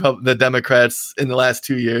the Democrats in the last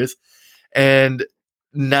 2 years. And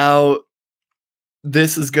now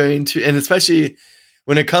this is going to, and especially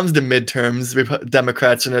when it comes to midterms,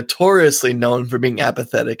 Democrats are notoriously known for being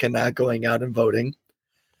apathetic and not going out and voting.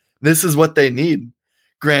 This is what they need.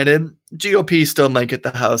 Granted, GOP still might get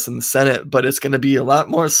the House and the Senate, but it's going to be a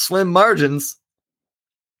lot more slim margins.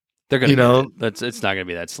 They're gonna, it's not gonna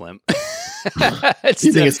be that slim. You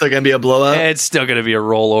think it's still gonna be a blowout? It's still gonna be a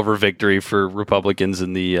rollover victory for Republicans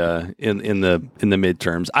in the in the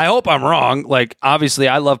midterms. I hope I'm wrong. Like, obviously,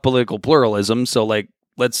 I love political pluralism, so like,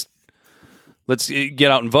 let's get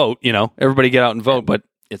out and vote. Everybody get out and vote. But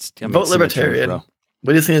vote libertarian.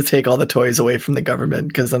 We just need to take all the toys away from the government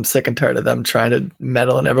because I'm sick and tired of them trying to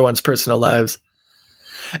meddle in everyone's personal lives.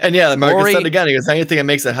 And yeah, Marcus said again, he goes, anything that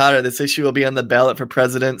makes it hotter, this issue will be on the ballot for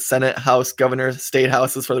president, Senate, House, governor, state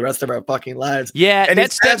houses for the rest of our fucking lives. Yeah, and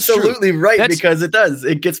that's absolutely true. Right, because it does.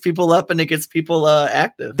 It gets people up and it gets people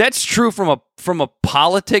active. That's true from a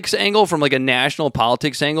politics angle, from like a national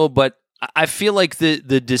politics angle, but I feel like the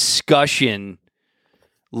discussion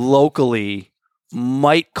locally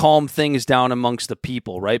might calm things down amongst the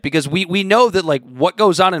people, right? Because we know that like what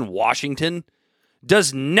goes on in Washington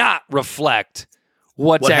does not reflect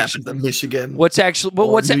what happened in Michigan? What's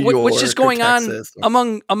just going on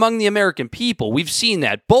among the American people? We've seen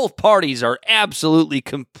that both parties are absolutely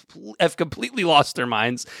have completely lost their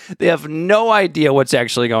minds. They have no idea what's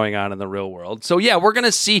actually going on in the real world. So yeah, we're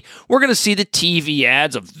gonna see the TV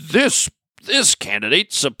ads of this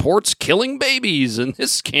candidate supports killing babies and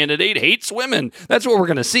this candidate hates women. That's what we're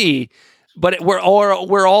gonna see. But we're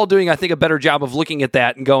all doing, I think, a better job of looking at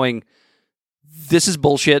that and going, this is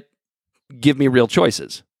bullshit. Give me real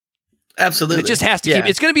choices. Absolutely. And it just has to keep,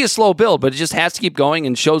 it's going to be a slow build, but it just has to keep going.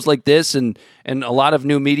 And shows like this and a lot of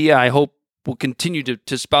new media, I hope, will continue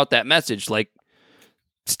to spout that message. Like,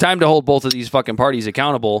 it's time to hold both of these fucking parties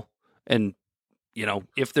accountable. And,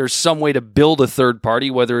 if there's some way to build a third party,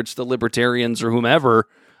 whether it's the libertarians or whomever,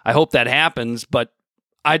 I hope that happens. But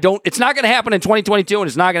it's not going to happen in 2022 and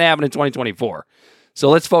it's not going to happen in 2024. So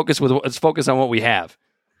let's focus on what we have.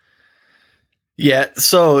 Yeah.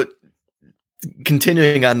 So,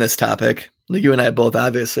 continuing on this topic, you and I both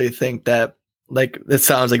obviously think that like it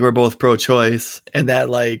sounds like we're both pro-choice and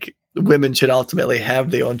that like women should ultimately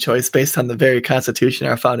have their own choice based on the very Constitution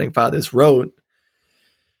our founding fathers wrote.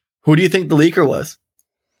 Who do you think the leaker was?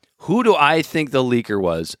 Who do I think the leaker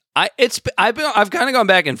was? I've kind of gone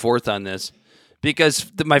back and forth on this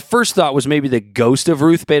because my first thought was maybe the ghost of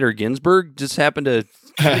Ruth Bader Ginsburg just happened to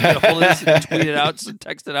get a hold of this and tweet it out,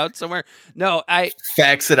 text it out somewhere. No,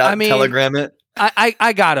 fax it out, telegram it.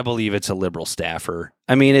 I gotta believe it's a liberal staffer.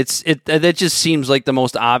 I mean, that just seems like the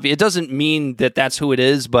most obvious. It doesn't mean that that's who it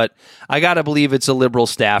is, but I gotta believe it's a liberal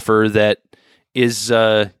staffer that is,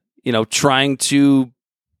 trying to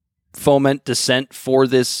foment dissent for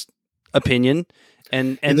this opinion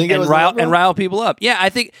and rile people up. Yeah, I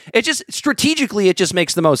think it just strategically it just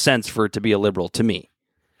makes the most sense for it to be a liberal to me.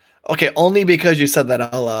 Okay, only because you said that,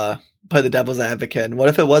 I'll play the devil's advocate. And what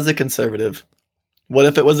if it was a conservative? What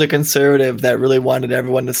if it was a conservative that really wanted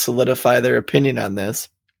everyone to solidify their opinion on this?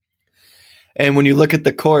 And when you look at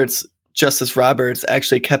the courts, Justice Roberts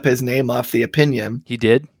actually kept his name off the opinion. He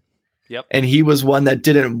did. Yep. And he was one that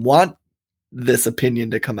didn't want this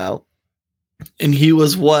opinion to come out. And he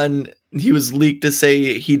was leaked to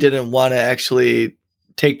say he didn't want to actually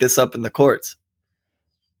take this up in the courts.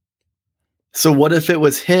 So what if it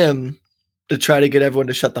was him to try to get everyone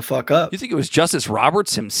to shut the fuck up? You think it was Justice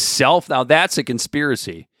Roberts himself? Now that's a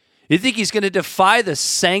conspiracy. You think he's going to defy the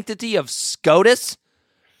sanctity of SCOTUS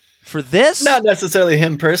For this? Not necessarily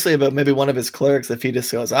him personally, but maybe one of his clerks. If he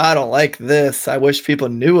just goes, I don't like this. I wish people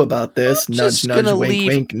knew about this. Nudge, nudge, wink,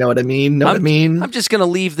 wink. Know what I mean? Know what I mean? I'm just going to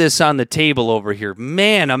leave this on the table over here.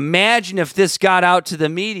 Man, imagine if this got out to the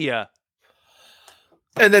media.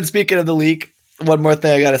 And then speaking of the leak, one more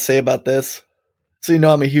thing I got to say about this. So,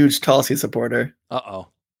 I'm a huge Tulsi supporter. Uh-oh.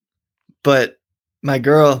 But my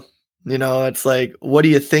girl, it's like, what are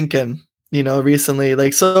you thinking? Recently,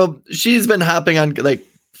 like, so she's been hopping on like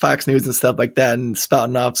Fox News and stuff like that and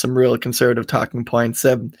spouting off some real conservative talking points.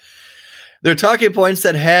 They're talking points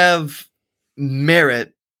that have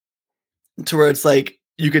merit to where it's like,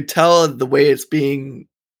 you could tell the way it's being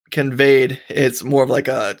conveyed. It's more of like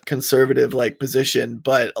a conservative like position,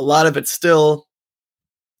 but a lot of it's still,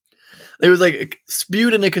 it was like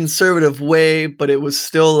spewed in a conservative way, but it was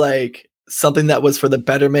still like something that was for the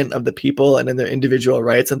betterment of the people and in their individual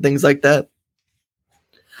rights and things like that.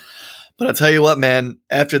 But I'll tell you what, man,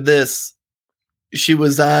 after this, she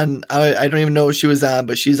was on, I don't even know what she was on,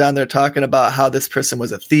 but she's on there talking about how this person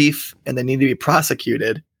was a thief and they need to be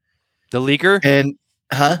prosecuted. The leaker? And,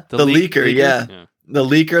 the leaker, yeah. The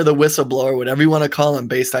leaker, the whistleblower, whatever you want to call him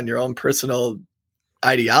based on your own personal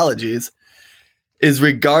ideologies, is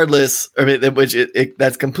regardless, which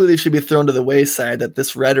that's completely should be thrown to the wayside, that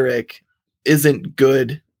this rhetoric isn't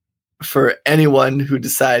good for anyone who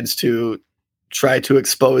decides to try to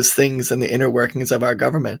expose things in the inner workings of our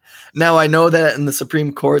government. Now, I know that in the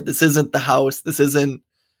Supreme Court, this isn't the House. This isn't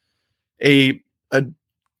a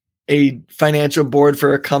financial board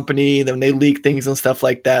for a company. Then they leak things and stuff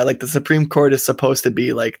like that. Like the Supreme Court is supposed to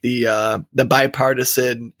be like the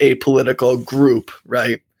bipartisan, apolitical group,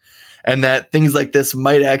 right? And that things like this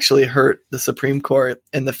might actually hurt the Supreme Court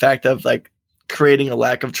in the fact of like creating a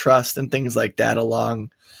lack of trust and things like that along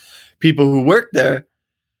people who work there.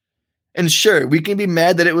 And sure, we can be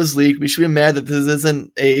mad that it was leaked. We should be mad that this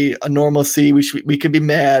isn't a normalcy. We could be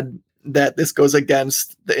mad that this goes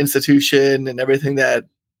against the institution and everything that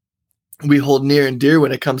we hold near and dear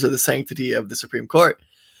when it comes to the sanctity of the Supreme Court.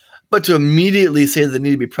 But to immediately say that they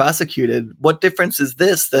need to be prosecuted, what difference is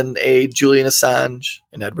this than a Julian Assange,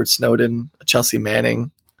 an Edward Snowden, a Chelsea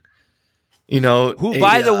Manning? Who,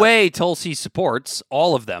 by the way, Tulsi supports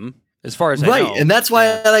all of them. As far as I know. Right, and that's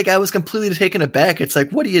why I was completely taken aback. It's like,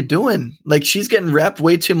 what are you doing? Like, she's getting wrapped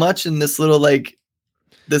way too much in this little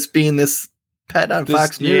this being this pet on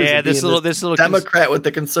Fox News. Yeah, this little Democrat with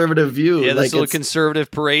the conservative view. Yeah, this little conservative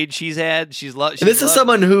parade she's had. This is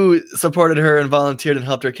someone who supported her and volunteered and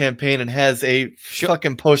helped her campaign and has a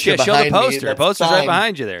fucking poster behind me. Show the poster. The poster's right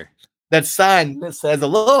behind you there. That sign that says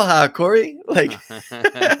 "Aloha, Corey." Like.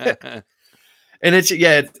 And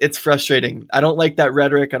it's frustrating. I don't like that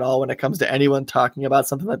rhetoric at all when it comes to anyone talking about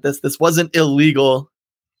something like this. This wasn't illegal.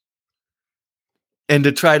 And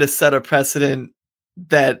to try to set a precedent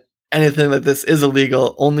that anything like this is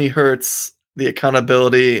illegal only hurts the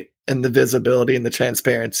accountability and the visibility and the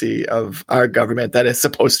transparency of our government that is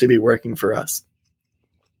supposed to be working for us.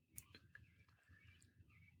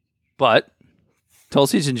 But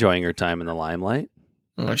Tulsi's enjoying her time in the limelight.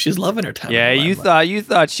 Oh, she's loving her time. Yeah, you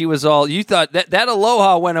thought she was all. You thought that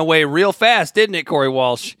aloha went away real fast, didn't it, Corey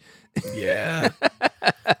Walsh? Yeah,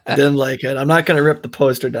 I didn't like it. I'm not going to rip the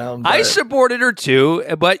poster down. But... I supported her too,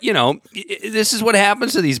 but this is what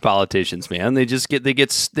happens to these politicians, man. They just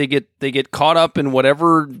get caught up in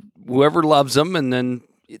whoever loves them, and then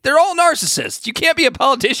they're all narcissists. You can't be a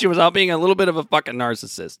politician without being a little bit of a fucking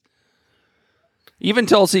narcissist. Even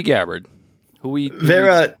Tulsi Gabbard,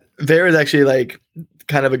 Vera's actually like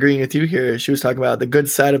kind of agreeing with you here. She was talking about the good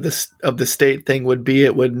side of the state thing would be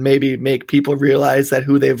it would maybe make people realize that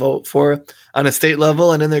who they vote for on a state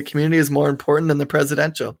level and in their community is more important than the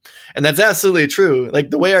presidential. And that's absolutely true. Like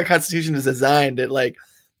the way our Constitution is designed, it like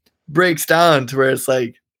breaks down to where it's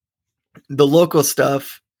like the local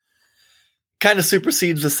stuff kind of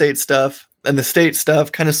supersedes the state stuff, and the state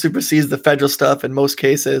stuff kind of supersedes the federal stuff in most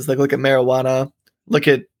cases. Like look at marijuana, look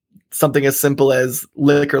at something as simple as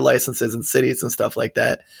liquor licenses in cities and stuff like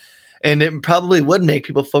that. And it probably would make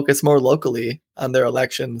people focus more locally on their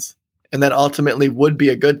elections. And that ultimately would be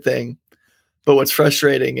a good thing. But what's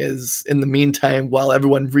frustrating is in the meantime, while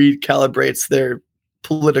everyone recalibrates their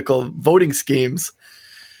political voting schemes,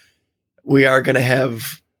 we are going to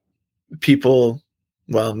have people,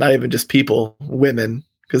 well, not even just people, women,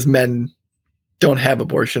 because men don't have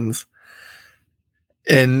abortions.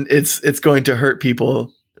 And it's going to hurt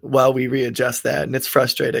people while we readjust that. And it's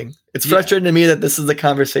frustrating. It's frustrating to me that this is a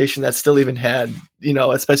conversation that's still even had,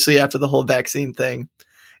 especially after the whole vaccine thing.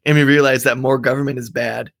 And we realize that more government is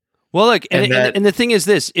bad. Well, look, and the thing is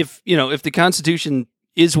this, if the Constitution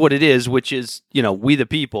is what it is, which is, we the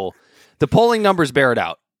people, the polling numbers bear it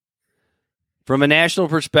out. From a national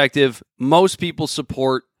perspective, most people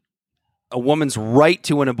support a woman's right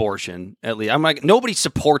to an abortion. At least, nobody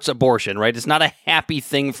supports abortion, right? It's not a happy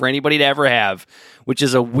thing for anybody to ever have, which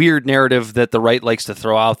is a weird narrative that the right likes to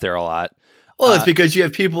throw out there a lot. Well, it's because you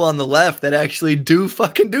have people on the left that actually do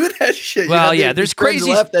fucking do that shit. Well, there's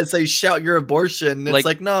crazy left that say shout your abortion. It's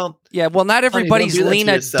like no. Yeah, well, not everybody's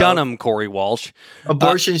Lena Dunham, Corey Walsh.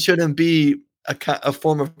 Abortion shouldn't be a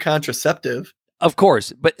form of contraceptive. Of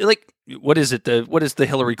course, but like, what is it? What is the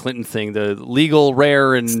Hillary Clinton thing? The legal,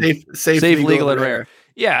 rare, and safe legal, and rare.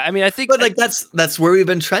 Yeah, I mean, I think, but like that's where we've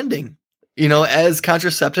been trending. You know, as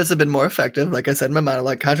contraceptives have been more effective, like I said in my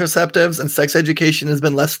monologue, contraceptives and sex education has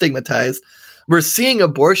been less stigmatized. We're seeing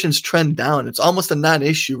abortions trend down. It's almost a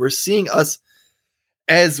non-issue. We're seeing us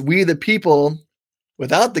as we, the people,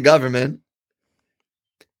 without the government,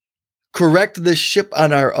 correct this ship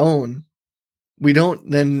on our own. We don't.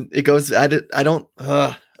 Then it goes.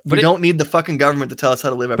 We don't need the fucking government to tell us how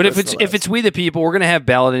to live our personal lives. If it's we the people, we're going to have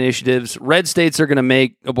ballot initiatives. Red states are going to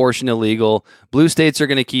make abortion illegal. Blue states are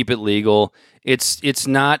going to keep it legal. It's just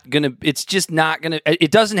not going to.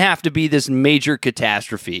 It doesn't have to be this major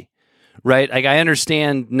catastrophe, right? Like, I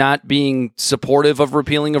understand not being supportive of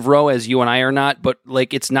repealing of Roe, as you and I are not, but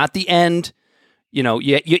like, it's not the end. You know,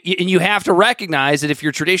 and you have to recognize that if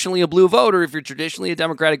you're traditionally a blue voter, if you're traditionally a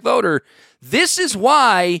Democratic voter, this is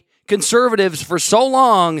why conservatives for so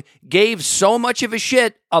long gave so much of a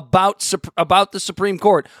shit about the Supreme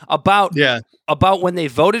Court, about when they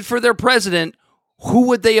voted for their president. Who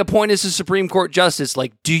would they appoint as a Supreme Court justice?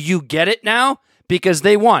 Like, do you get it now? Because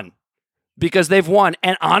they won. Because they've won.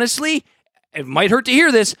 And honestly, it might hurt to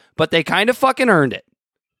hear this, but they kind of fucking earned it.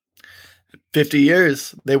 50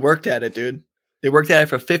 years. They worked at it, dude. They worked at it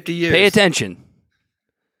for 50 years. Pay attention.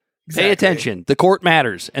 Exactly. Pay attention. The court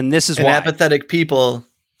matters. And this is why. Apathetic people,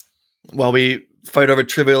 while we fight over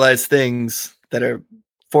trivialized things that are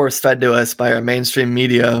force-fed to us by our mainstream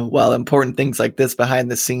media, while important things like this behind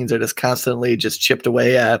the scenes are just constantly just chipped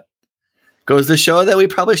away at, goes to show that we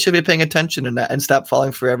probably should be paying attention and stop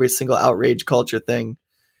falling for every single outrage culture thing.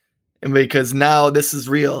 And because now this is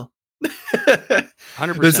real.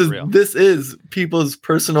 100% real. This is people's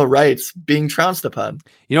personal rights being trounced upon.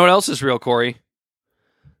 You know what else is real, Corey?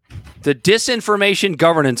 The Disinformation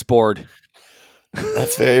Governance Board.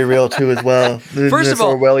 That's very real too, as well. First of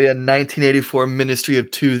all, Orwellian 1984 Ministry of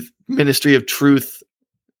Truth.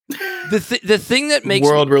 The thing that makes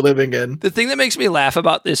world we're living in. The thing that makes me laugh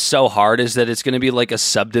about this so hard is that it's going to be like a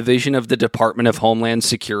subdivision of the Department of Homeland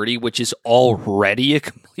Security, which is already a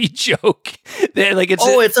complete joke.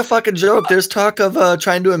 It's a fucking joke. There's talk of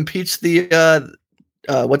trying to impeach the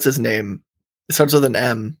what's his name? It starts with an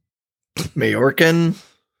M. Mayorkas.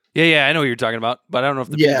 Yeah, I know what you're talking about, but I don't know if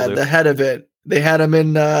the head of it. They had him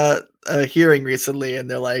in a hearing recently,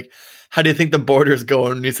 and they're like, how do you think the border's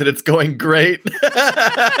going? And he said, it's going great.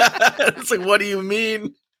 It's like, what do you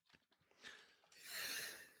mean?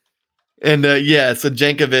 And so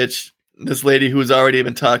Jankovic, this lady who's already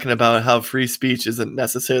been talking about how free speech isn't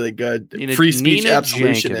necessarily good. Free speech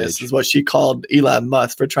absolutionist is what she called Elon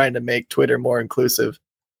Musk for trying to make Twitter more inclusive.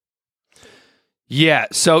 Yeah.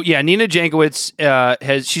 So Nina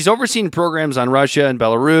Jankowicz she's overseen programs on Russia and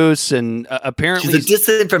Belarus, and apparently she's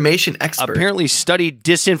a disinformation expert. Apparently studied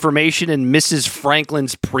disinformation in Mrs.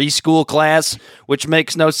 Franklin's preschool class, which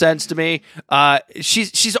makes no sense to me.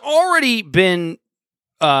 She's already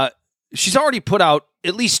put out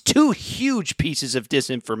at least 2 huge pieces of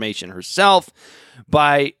disinformation herself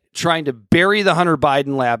by trying to bury the Hunter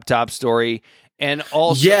Biden laptop story. And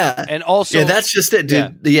also, that's just it,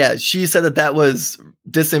 dude. Yeah, she said that was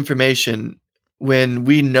disinformation when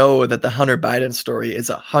we know that the Hunter Biden story is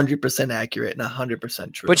 100% accurate and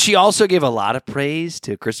 100% true. But she also gave a lot of praise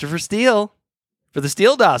to Christopher Steele for the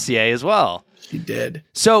Steele dossier as well. She did.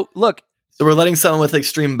 So look, we're letting someone with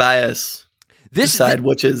extreme bias decide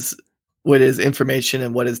what is information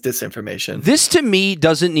and what is disinformation. This to me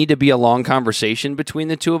doesn't need to be a long conversation between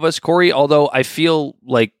the two of us, Corey. Although I feel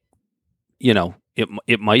like,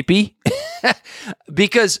 it might be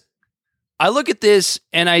because I look at this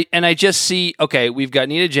and I just see, okay, we've got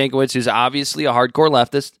Nina Jankowicz, who's obviously a hardcore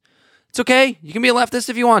leftist. It's okay. You can be a leftist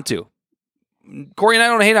if you want to. Corey and I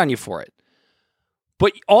don't hate on you for it.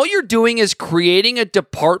 But all you're doing is creating a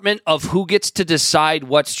department of who gets to decide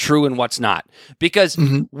what's true and what's not. Because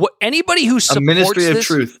anybody who supports a ministry of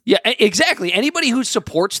truth. Yeah, exactly. Anybody who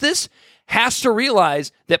supports this has to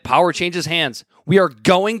realize that power changes hands. We are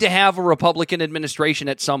going to have a Republican administration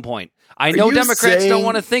at some point. I know Democrats don't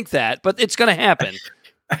want to think that, but it's going to happen.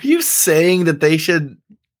 Are you saying that they should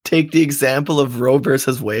take the example of Roe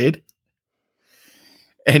versus Wade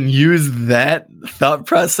and use that thought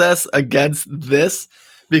process against this,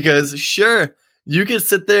 because sure, you can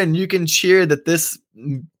sit there and you can cheer that this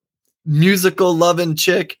musical loving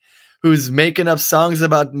chick who's making up songs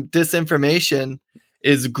about disinformation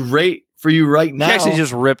is great for you right now. She actually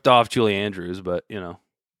just ripped off Julie Andrews, but you know.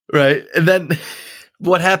 Right. And then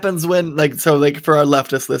what happens when, for our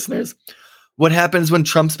leftist listeners, what happens when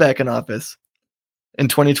Trump's back in office in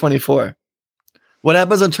 2024? What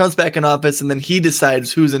happens when Trump's back in office and then he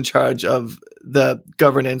decides who's in charge of the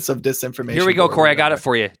governance of disinformation? Here we go, Corey. I got it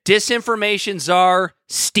for you. Disinformation czar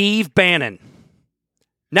Steve Bannon.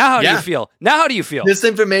 Now how do you feel?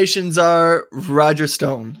 Disinformation czar Roger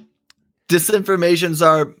Stone. Disinformation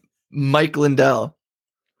czar Mike Lindell.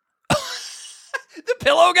 The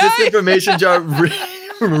pillow guy? Disinformation czar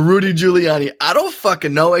Rudy Giuliani. I don't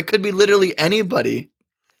fucking know. It could be literally anybody.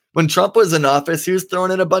 When Trump was in office, he was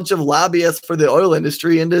throwing in a bunch of lobbyists for the oil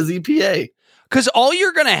industry into his EPA. Because all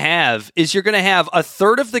you're going to have is a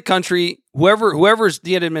third of the country, whoever's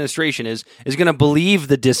the administration is going to believe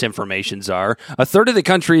the disinformation czar. A third of the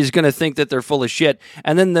country is going to think that they're full of shit.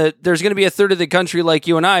 And then there's going to be a third of the country like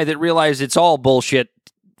you and I that realize it's all bullshit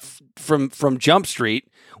from Jump Street.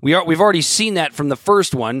 We've already seen that from the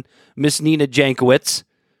first one, Miss Nina Jankowicz.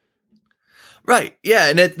 Right. Yeah.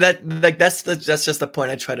 And that's just the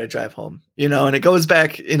point I try to drive home, and it goes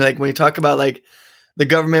back in when you talk about the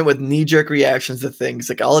government with knee jerk reactions to things,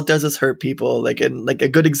 all it does is hurt people. And a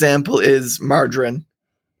good example is margarine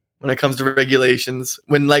when it comes to regulations,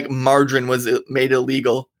 when margarine was made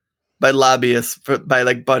illegal by lobbyists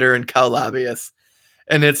by butter and cow lobbyists.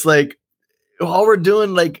 And it's all we're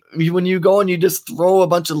doing, when you go and you just throw a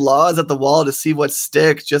bunch of laws at the wall to see what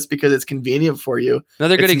sticks just because it's convenient for you.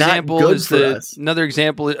 Another good example is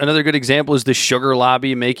the sugar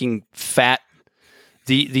lobby making fat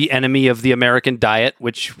the enemy of the American diet,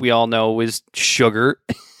 which we all know is sugar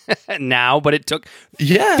now, but it took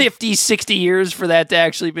 50, 60 years for that to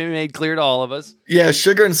actually be made clear to all of us. Yeah,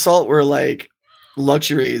 sugar and salt were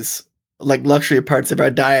luxuries. Luxury parts of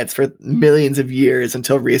our diets for millions of years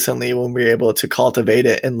until recently when we were able to cultivate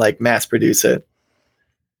it and mass produce it.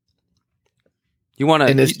 You want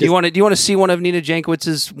to see one of Nina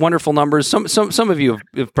Jankowicz's wonderful numbers? Some of you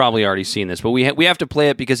have probably already seen this, but we have to play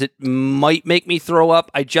it because it might make me throw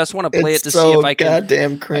up. I just want to play it to see if I can.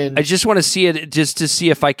 Goddamn cringe. I just want to see it just to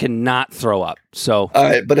see if I can not throw up. So all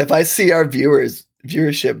right, but if I see our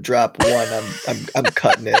viewership drop one, I'm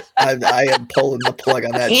cutting it. I am pulling the plug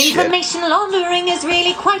on that shit. Information laundering is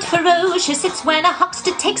really quite ferocious. It's when a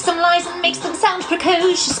huckster takes some lies and makes them sound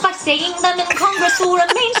precocious by saying them in Congress or a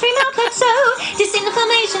mainstream outlet. So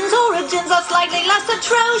disinformation's origins are slightly less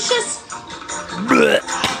atrocious.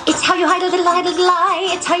 It's how you hide a little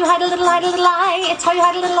lie. It's how you hide a little lie. It's how you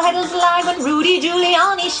hide a little lie when Rudy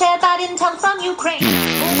Giuliani shared that intel from Ukraine.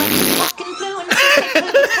 Or when the fucking flu and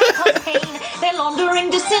campaign. They're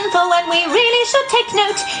laundering disinfo and we really should take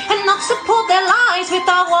note and not support their lies with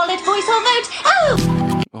our wallet, voice or vote.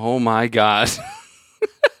 Oh my God.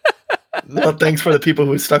 No, thanks for the people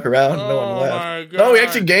who stuck around. No one left. No, we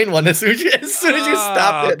actually gained one as soon as you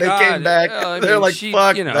stopped it. They came back. Well, they're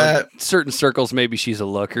fuck that. Certain circles, maybe she's a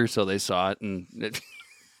looker, so they saw it, and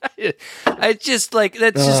I just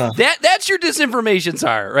that's your disinformation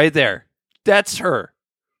czar right there. That's her.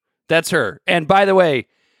 And by the way,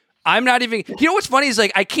 I'm not even. You know what's funny is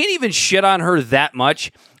I can't even shit on her that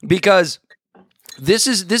much because this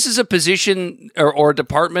is a position or a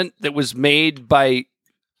department that was made by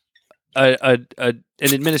an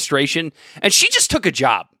administration, and she just took a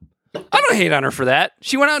job. I don't hate on her for that.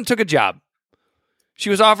 She went out and took a job. She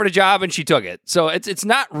was offered a job and she took it. So it's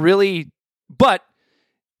not really, but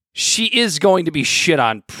she is going to be shit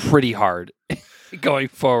on pretty hard going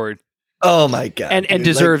forward. Oh my God. And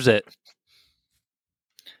deserves it.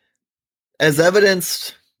 As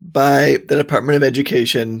evidenced by the Department of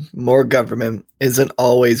Education, more government isn't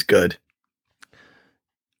always good.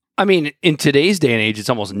 I mean, in today's day and age, it's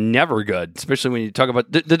almost never good, especially when you talk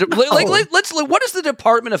about what does the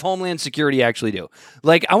Department of Homeland Security actually do?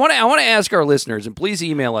 I want to ask our listeners, and please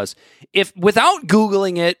email us if without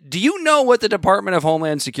Googling it, do you know what the Department of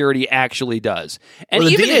Homeland Security actually does? And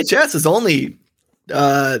the DHS is only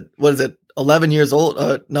 11 years old.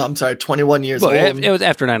 No, I'm sorry, 21 years old. It was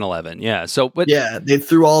after 9/11. Yeah. So, but yeah, they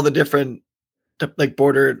threw all the different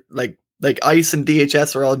border ICE and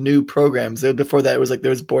DHS are all new programs. Before that, it was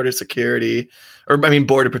there was border security,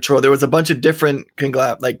 border patrol. There was a bunch of different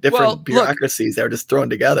bureaucracies that were just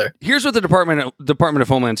thrown together. Here's what the Department of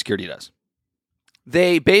Homeland Security does.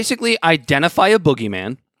 They basically identify a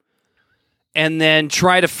boogeyman and then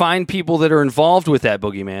try to find people that are involved with that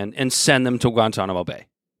boogeyman and send them to Guantanamo Bay.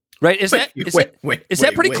 Right? Is that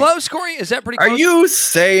pretty close, Corey? Is that pretty close? Are you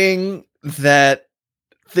saying that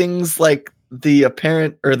things like the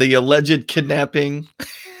apparent or the alleged kidnapping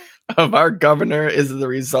of our governor is the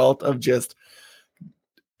result of just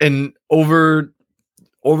an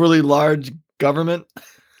overly large government?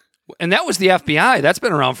 And that was the FBI. That's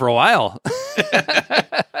been around for a while. Wait,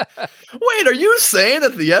 are you saying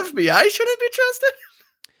that the FBI shouldn't be trusted?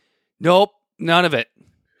 Nope, none of it.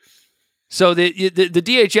 So the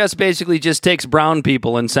DHS basically just takes brown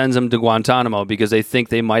people and sends them to Guantanamo because they think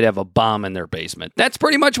they might have a bomb in their basement. That's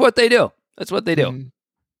pretty much what they do. That's what they do.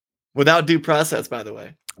 Without due process, by the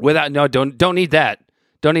way. Don't need that.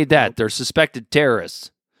 Don't need that. They're suspected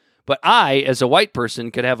terrorists. But I, as a white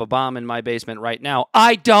person, could have a bomb in my basement right now.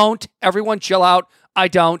 I don't. Everyone chill out. I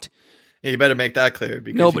don't. Yeah, you better make that clear.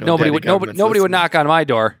 Because nobody would knock on my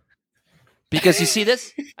door. Because you see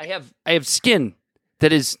this? I have skin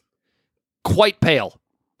that is quite pale.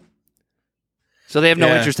 So they have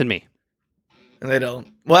no interest in me. And they don't.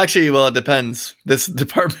 Well, actually, it depends. This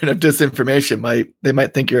Department of Disinformation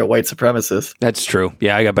might think you're a white supremacist. That's true.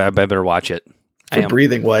 Yeah, I better watch it.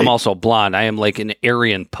 Breathing white. I'm also blonde. I am like an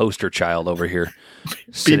Aryan poster child over here.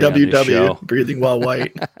 BWW, breathing while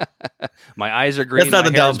white. My eyes are green. That's not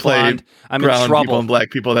the downplay. I'm in trouble. People and black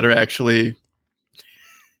people that are actually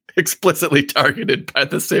explicitly targeted by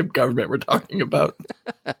the same government we're talking about.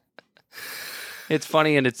 It's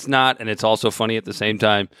funny and it's not, and it's also funny at the same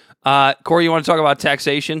time. Corey, you want to talk about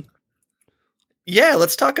taxation? Yeah,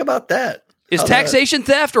 let's talk about that. Is taxation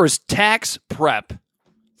theft or is tax prep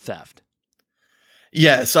theft?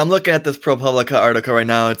 Yeah, so I'm looking at this ProPublica article right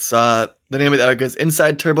now. It's the name of the article is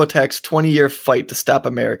Inside TurboTax 20-Year Fight to Stop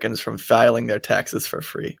Americans from Filing Their Taxes for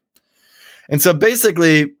Free. And so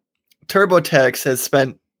basically, TurboTax has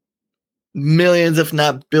spent millions, if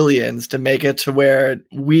not billions, to make it to where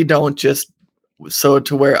we don't just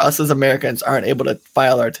to where us as Americans aren't able to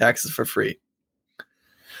file our taxes for free.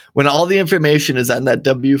 When all the information is on that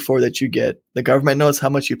W-4 that you get, the government knows how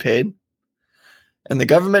much you paid, and the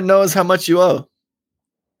government knows how much you owe.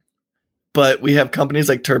 But we have companies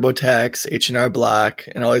like TurboTax, H&R Block,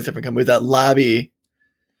 and all these different companies that lobby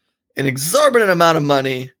an exorbitant amount of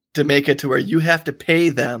money to make it to where you have to pay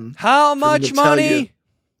them. How much money?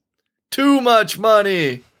 Too much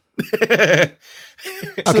money.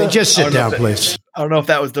 Okay, just sit down, please. I don't know if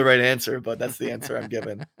that was the right answer, but that's the answer I'm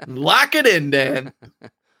giving. Lock it in, Dan.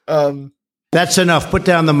 That's enough. Put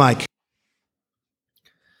down the mic.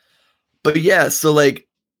 But yeah, so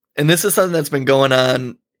and this is something that's been going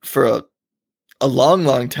on for a long,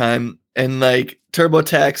 long time. And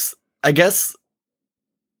TurboTax, I guess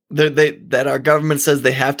that our government says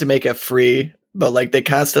they have to make it free, but they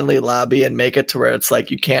constantly lobby and make it to where it's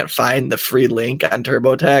you can't find the free link on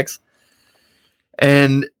TurboTax.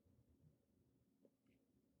 And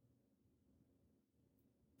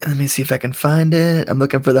let me see if I can find it. I'm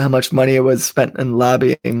looking for how much money it was spent in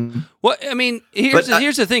lobbying. Well, I mean, here's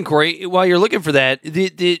the thing, Corey. While you're looking for that,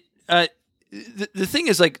 the thing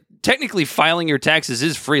is technically filing your taxes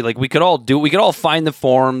is free. We could all do it. We could all find the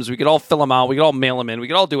forms. We could all fill them out. We could all mail them in. We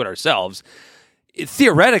could all do it ourselves.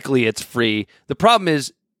 Theoretically, it's free. The problem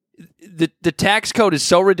is the tax code is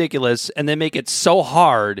so ridiculous, and they make it so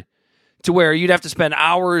hard to where you'd have to spend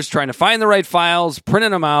hours trying to find the right files,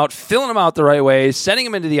 printing them out, filling them out the right way, sending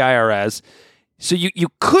them into the IRS. So you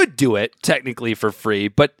could do it technically for free,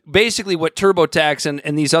 but basically what TurboTax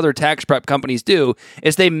and these other tax prep companies do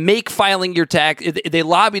is they make filing your tax, they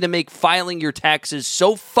lobby to make filing your taxes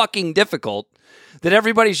so fucking difficult that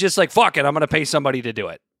everybody's just fuck it, I'm going to pay somebody to do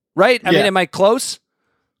it. Right? I mean, am I close?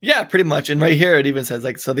 Yeah, pretty much. And right here it even says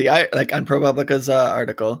on ProPublica's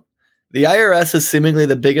article, the IRS is seemingly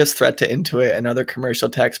the biggest threat to Intuit and other commercial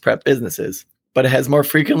tax prep businesses, but it has more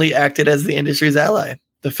frequently acted as the industry's ally,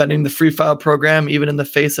 defending the free file program even in the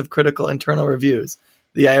face of critical internal reviews.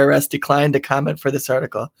 The IRS declined to comment for this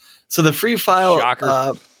article. So the free file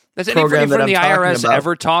has anybody from the IRS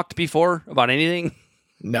ever talked before about anything?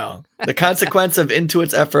 No. The consequence of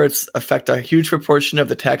Intuit's efforts affect a huge proportion of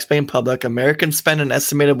the taxpaying public. Americans spend an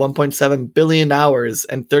estimated 1.7 billion hours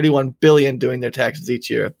and 31 billion doing their taxes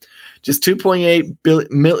each year. Just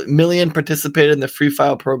 2.8 million participated in the free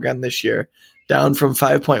file program this year, down from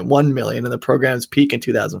 5.1 million in the program's peak in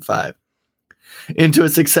 2005.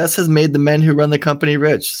 Intuit's success has made the men who run the company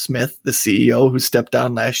rich. Smith, the CEO, who stepped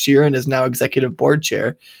down last year and is now executive board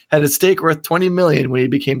chair, had a stake worth $20 million when he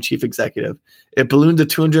became chief executive. It ballooned to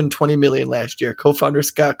 $220 million last year. Co-founder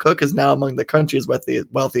Scott Cook is now among the country's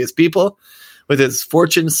wealthiest people, with his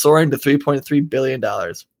fortune soaring to $3.3 billion.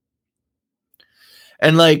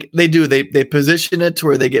 And they position it to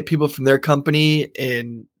where they get people from their company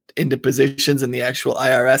in into positions in the actual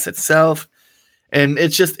IRS itself. And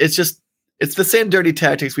it's the same dirty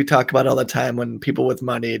tactics we talk about all the time when people with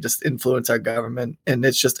money just influence our government. And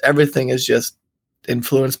it's just everything is just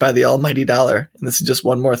influenced by the almighty dollar. And this is just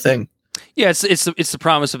one more thing. Yeah, it's the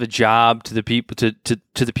promise of a job to the people to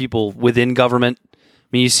the people within government. I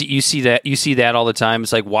mean, you see that all the time.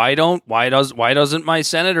 It's like, why doesn't my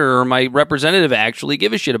senator or my representative actually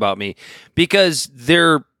give a shit about me? Because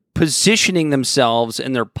they're positioning themselves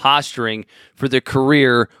and they're posturing for their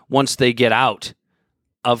career once they get out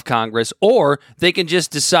of Congress, or they can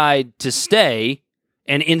just decide to stay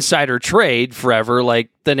and insider trade forever, like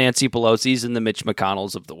the Nancy Pelosi's and the Mitch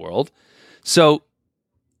McConnells of the world. So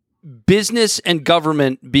business and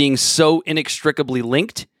government being so inextricably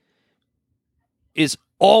linked is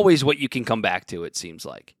always what you can come back to, it seems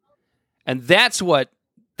like. And that's what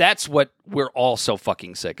we're all so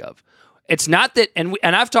fucking sick of. It's not that, and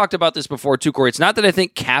I've talked about this before too, Corey, it's not that I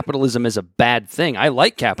think capitalism is a bad thing. I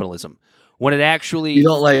like capitalism. When it actually... You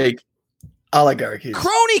don't like oligarchies.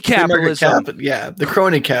 Crony capitalism. The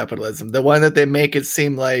crony capitalism. The one that they make it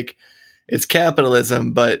seem like it's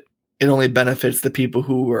capitalism, but it only benefits the people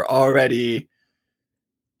who were already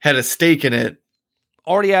had a stake in it.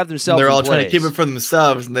 Already have themselves. They're all trying to keep it for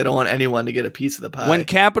themselves, and they don't want anyone to get a piece of the pie. When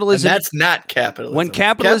capitalism... And that's not capitalism. When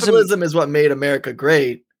capitalism is what made America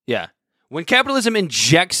great. Yeah. When capitalism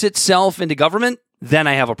injects itself into government, then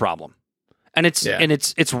I have a problem. And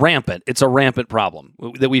it's rampant. It's a rampant problem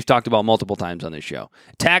that we've talked about multiple times on this show.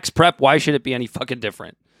 Tax prep, why should it be any fucking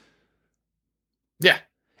different? Yeah.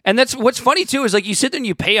 And that's what's funny too is like you sit there and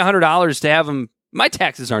you pay $100 to have them. My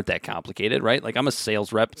taxes aren't that complicated, right? Like I'm a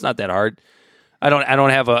sales rep. It's not that hard. I don't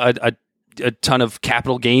have a ton of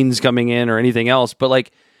capital gains coming in or anything else. But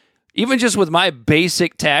like even just with my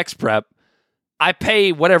basic tax prep, I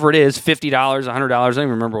pay whatever it is, $50, $100. I don't even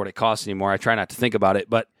remember what it costs anymore. I try not to think about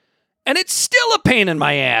it, and it's still a pain in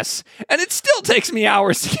my ass. And it still takes me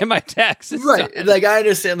hours to get my taxes right done. Like, I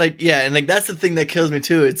understand, like, yeah, and like that's the thing that kills me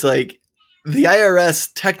too. It's like the IRS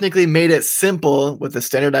technically made it simple with a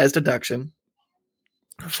standardized deduction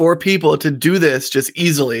for people to do this just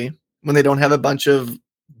easily when they don't have a bunch of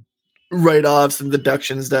write-offs and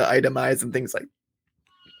deductions to itemize and things like.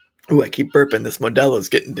 Ooh, I keep burping. This Modelo's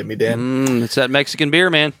getting to me, Dan. It's that Mexican beer,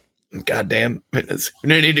 man. Goddamn. We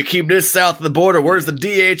need to keep this south of the border. Where's the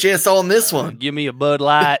DHS on this one? Give me a Bud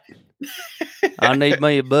Light. I need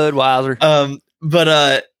me a Budweiser.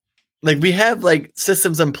 But like we have like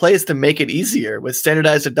systems in place to make it easier with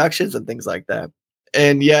standardized deductions and things like that.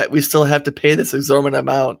 And yet we still have to pay this exorbitant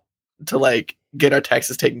amount to like get our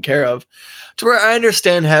taxes taken care of. To where I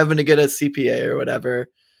understand having to get a CPA or whatever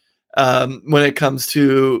when it comes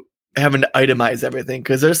to having to itemize everything,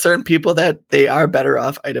 because there's certain people that they are better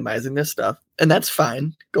off itemizing this stuff, and that's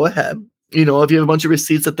fine. Go ahead. You know, if you have a bunch of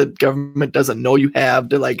receipts that the government doesn't know you have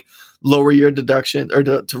to like lower your deduction or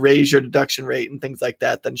to raise your deduction rate and things like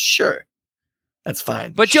that, then sure, that's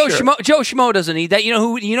fine. But Joe Schmo doesn't need that. You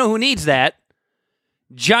know who needs that?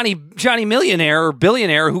 Johnny Millionaire or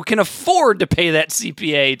Billionaire who can afford to pay that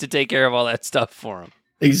CPA to take care of all that stuff for him.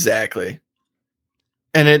 Exactly.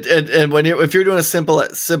 And if you're doing a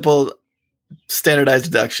simple standardized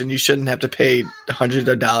deduction, you shouldn't have to pay hundreds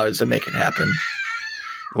of dollars to make it happen.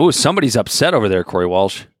 Oh, somebody's upset over there, Corey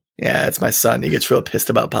Walsh. Yeah, it's my son. He gets real pissed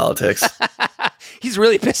about politics. He's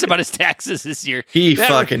really pissed about his taxes this year. He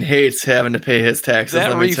fucking hates having to pay his taxes.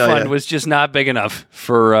 That refund was just not big enough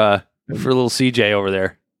for little CJ over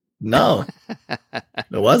there. No,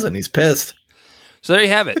 it wasn't. He's pissed. So there you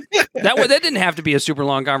have it. That didn't have to be a super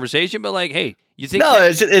long conversation, but like, hey, you think? No,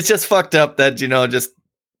 it's just fucked up that just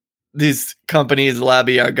these companies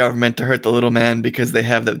lobby our government to hurt the little man because they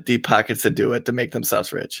have the deep pockets to do it to make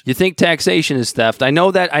themselves rich. You think taxation is theft? I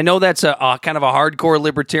know that's a kind of a hardcore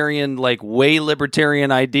libertarian, like way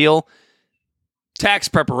libertarian ideal. Tax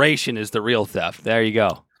preparation is the real theft. There you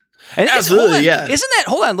go. And absolutely, yeah.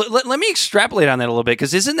 Hold on. Let me extrapolate on that a little bit,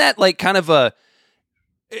 because isn't that like kind of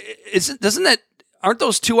aren't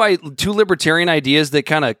those two libertarian ideas that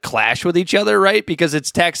kind of clash with each other, right? Because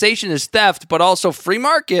it's taxation is theft, but also free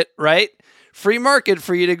market, right? Free market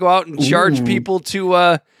for you to go out and charge people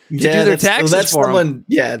to do their taxes for them.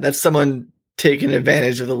 Yeah, that's someone taking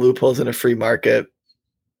advantage of the loopholes in a free market.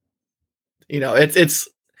 You know, it's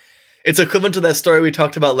equivalent to that story we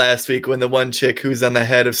talked about last week when the one chick who's on the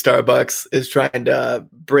head of Starbucks is trying to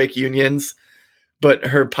break unions, but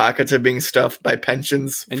her pockets are being stuffed by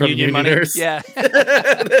pensions and from money. unioners. Yeah.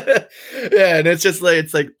 Yeah. And it's just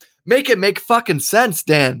like, make it make fucking sense,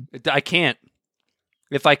 Dan. I can't.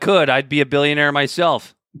 If I could, I'd be a billionaire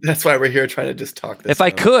myself. That's why we're here trying to just talk this. If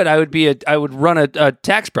I could, I would run a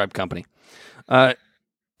tax prep company.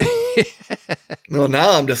 Well,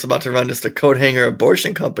 now I'm just about to run just a coat hanger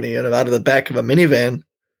abortion company and out of the back of a minivan.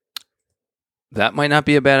 That might not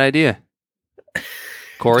be a bad idea.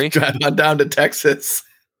 Corey? Drive on down to Texas.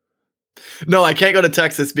 No, I can't go to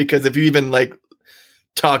Texas because if you even like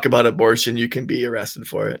talk about abortion, you can be arrested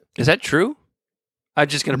for it. Is that true? I'm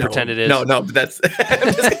just going to pretend it is. No, but that's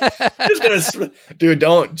just gonna, dude.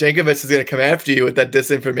 Don't. Jankovic is going to come after you with that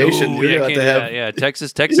disinformation. Ooh, you're about to have,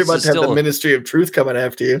 Texas you're about is to have still the Ministry of Truth coming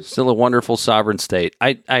after you. Still a wonderful sovereign state.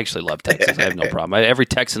 I actually love Texas. I have no problem. Every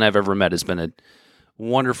Texan I've ever met has been a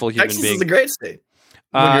wonderful human Texas being. is a great state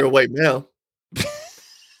when you're a white male.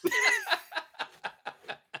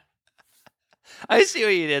 I see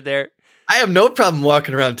what you did there. I have no problem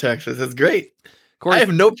walking around Texas. It's great. Corey, I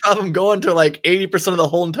have no problem going to like 80% of the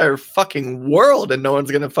whole entire fucking world and no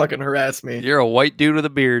one's going to fucking harass me. you're a white dude with a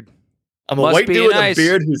beard. I'm a Must white be dude with nice. a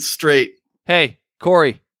beard who's straight. Hey,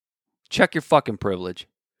 Corey, check your fucking privilege.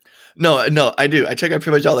 No, I do. I check my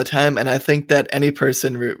privilege all the time. And I think that any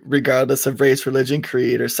person, regardless of race, religion,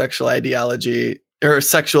 creed, or sexual ideology or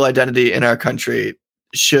sexual identity in our country,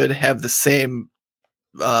 should have the same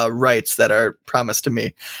rights that are promised to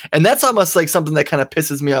me. And that's almost like something that kind of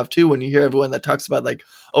pisses me off too when you hear everyone that talks about like,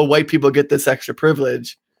 oh, white people get this extra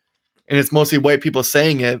privilege and it's mostly white people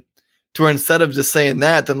saying it, to where instead of just saying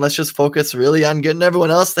that, then let's just focus really on getting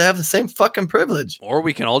everyone else to have the same fucking privilege. Or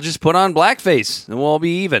we can all just put on blackface and we'll all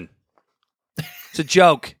be even. It's a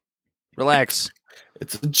joke. Relax.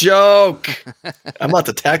 It's a joke. I'm about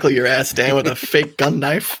to tackle your ass, Dan, with a fake gun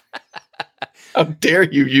knife. How dare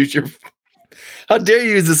you use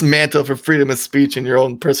this mantle for freedom of speech and your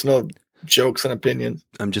own personal jokes and opinions?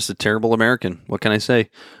 I'm just a terrible American. What can I say?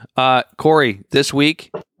 Corey, this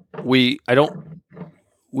week we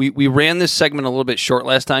ran this segment a little bit short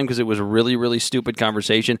last time because it was a really, really stupid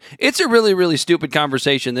conversation. It's a really, really stupid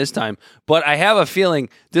conversation this time, but I have a feeling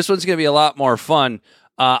this one's going to be a lot more fun.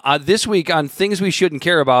 This week on Things We Shouldn't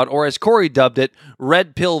Care About, or as Corey dubbed it,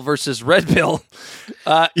 Red Pill versus Red Pill.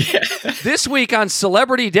 This week on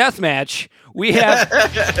Celebrity Deathmatch, we have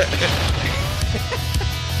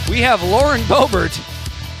Lauren Boebert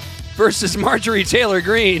versus Marjorie Taylor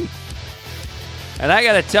Greene. And I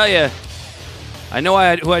got to tell you, I know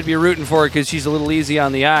who I'd be rooting for because she's a little easy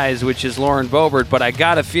on the eyes, which is Lauren Boebert, but I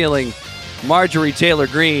got a feeling Marjorie Taylor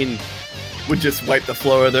Greene would just wipe the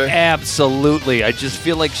floor with her. Absolutely. I just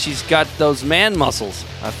feel like she's got those man muscles.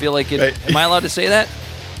 I feel like it. Right. Am I allowed to say that?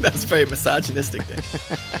 That's very misogynistic thing.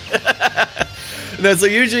 No, so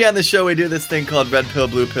usually on the show we do this thing called Red Pill,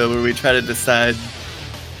 Blue Pill, where we try to decide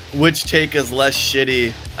which take is less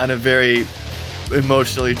shitty on a very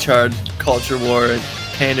emotionally charged culture war and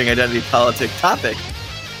pandering identity politic topic.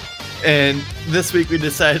 And this week we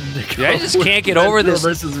decided to go I just can't get over this.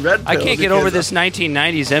 Versus Red Pill. I can't get over this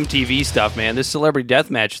 1990s MTV stuff, man. This Celebrity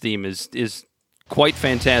Deathmatch theme is quite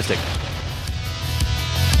fantastic.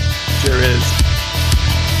 Sure is.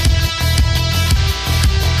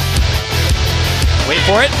 Wait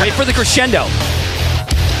for it. Wait for the crescendo.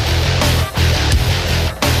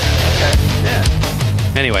 Okay.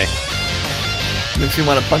 Yeah. Anyway. Makes me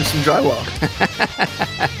want to punch some drywall.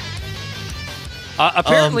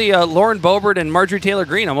 Apparently, Lauren Boebert and Marjorie Taylor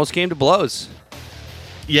Greene almost came to blows.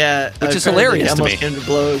 Yeah. Which is hilarious to me. Almost came to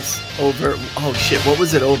blows over... Oh, shit. What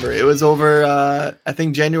was it over? It was over, I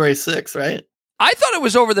think, January 6th, right? I thought it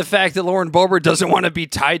was over the fact that Lauren Boebert doesn't want to be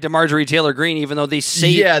tied to Marjorie Taylor Greene, even though they say...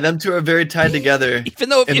 Yeah, them two are very tied together. Even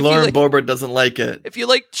though and Lauren Boebert doesn't like it. If you,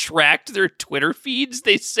 tracked their Twitter feeds,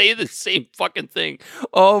 they say the same fucking thing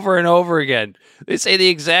over and over again. They say the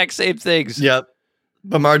exact same things. Yep.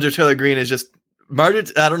 But Marjorie Taylor Greene is just... I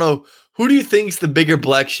don't know. Who do you think's the bigger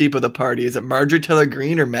black sheep of the party? Is it Marjorie Taylor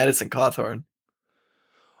Greene or Madison Cawthorn?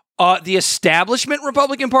 The establishment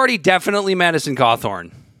Republican Party, definitely Madison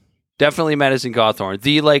Cawthorn. Definitely Madison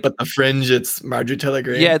Cawthorn. But the fringe, it's Marjorie Taylor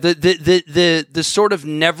Greene. Yeah, the sort of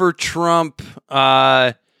never Trump,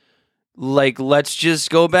 let's just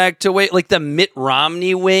go back to the Mitt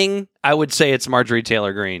Romney wing. I would say it's Marjorie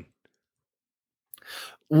Taylor Greene.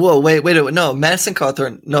 Whoa, wait, no, Madison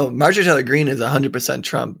Cawthorn. No, Marjorie Taylor Greene is 100%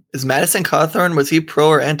 Trump. Is Madison Cawthorn, was he pro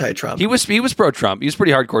or anti-Trump? He was pro Trump. He was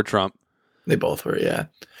pretty hardcore Trump. They both were, yeah.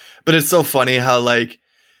 But it's so funny how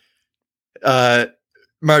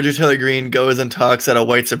Marjorie Taylor Greene goes and talks at a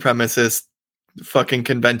white supremacist fucking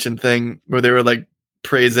convention thing where they were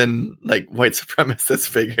praising white supremacist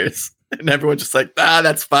figures, and everyone's just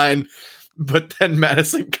that's fine. But then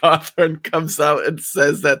Madison Cawthorn comes out and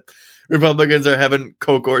says that Republicans are having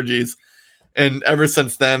coke orgies, and ever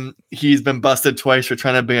since then he's been busted twice for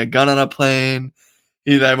trying to bring a gun on a plane.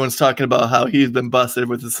 Everyone's talking about how he's been busted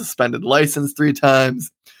with a suspended license 3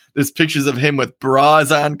 times. There's pictures of him with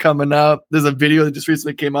bras on coming up. There's a video that just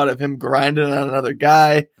recently came out of him grinding on another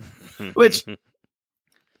guy, which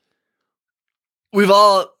we've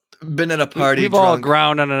all been at a party. We've all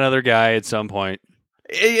ground on another guy at some point.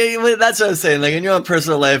 That's what I'm saying. Like in your own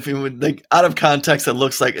personal life, you would, like out of context, it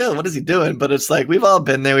looks like, oh, what is he doing? But it's like we've all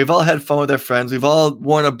been there. We've all had fun with our friends. We've all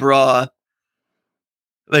worn a bra.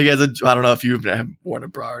 Like I don't know if you've worn a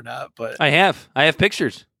bra or not, but I have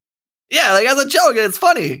pictures. Yeah, like as a joke, it's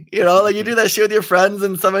funny, you know. Like you do that shit with your friends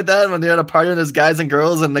and stuff like that. When you're at a party and there's guys and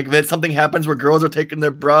girls, and like if something happens where girls are taking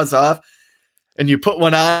their bras off, and you put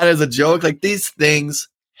one on as a joke, like these things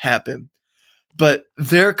happen. But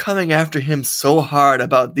they're coming after him so hard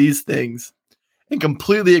about these things and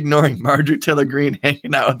completely ignoring Marjorie Taylor Greene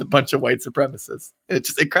hanging out with a bunch of white supremacists.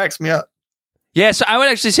 It cracks me up. Yeah, so I would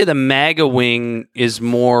actually say the MAGA wing is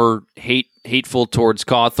more hateful towards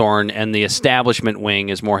Cawthorn, and the establishment wing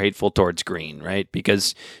is more hateful towards Greene, right?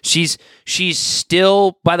 Because she's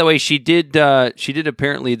still. By the way, she did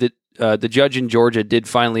apparently that the judge in Georgia did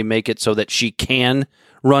finally make it so that she can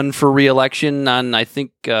run for re-election on, I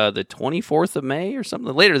think, the 24th of May or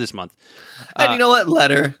something later this month. And you know what?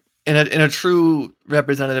 Let her. In a true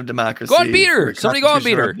representative democracy. Go and beat her. Somebody go and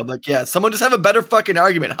beat her. Republic. Yeah, someone just have a better fucking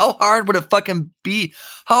argument. How hard would it fucking be?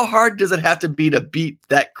 How hard does it have to be to beat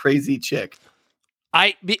that crazy chick?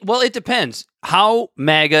 Well, it depends. How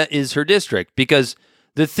MAGA is her district? Because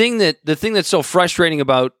the thing that's so frustrating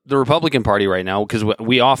about the Republican Party right now, because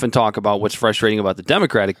we often talk about what's frustrating about the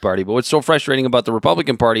Democratic Party, but what's so frustrating about the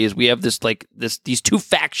Republican Party is we have these two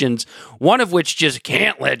factions, one of which just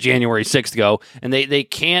can't let January 6th go, and they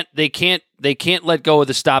can't let go of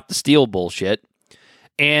the Stop the Steal bullshit.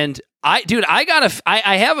 And I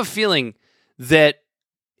have a feeling that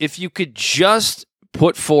if you could just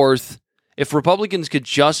put forth. If Republicans could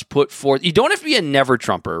just put forth, you don't have to be a never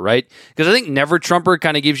Trumper, right? Because I think never Trumper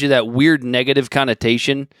kind of gives you that weird negative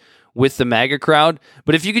connotation with the MAGA crowd.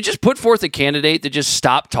 But if you could just put forth a candidate that just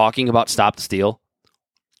stop talking about Stop the Steal,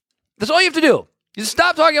 that's all you have to do. You just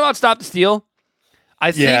stop talking about Stop the Steal.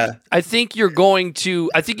 I think you're going to.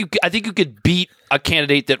 I think you could beat a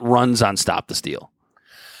candidate that runs on Stop the Steal.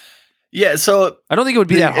 Yeah, so I don't think it would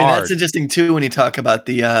be that hard. And that's interesting too when you talk about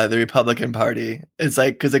the Republican Party. It's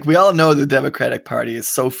like because like we all know the Democratic Party is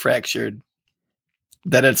so fractured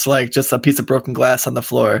that it's like just a piece of broken glass on the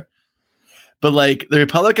floor. But like the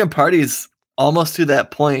Republican Party is almost to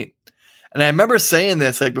that point. And I remember saying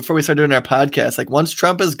this like before we started doing our podcast. Like once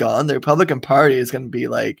Trump is gone, the Republican Party is going to be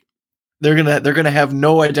like they're gonna have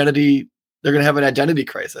no identity. They're gonna have an identity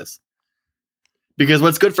crisis. Because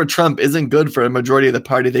what's good for Trump isn't good for a majority of the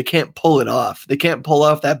party. They can't pull it off. They can't pull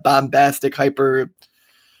off that bombastic, hyper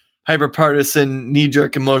partisan,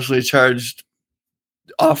 knee-jerk, emotionally charged,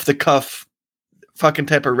 off-the-cuff fucking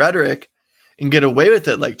type of rhetoric and get away with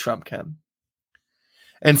it like Trump can.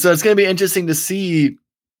 And so it's going to be interesting to see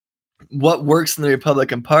what works in the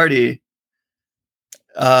Republican Party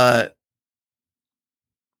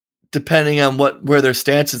depending on where their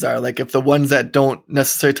stances are. Like if the ones that don't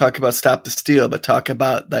necessarily talk about Stop the Steal, but talk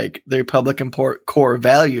about like the Republican core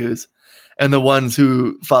values and the ones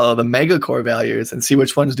who follow the MAGA core values and see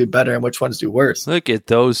which ones do better and which ones do worse. Look at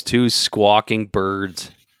those two squawking birds.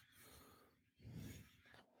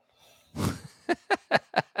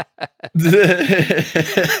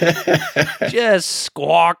 Just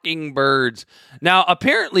squawking birds. Now,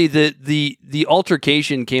 apparently the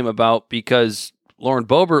altercation came about because Lauren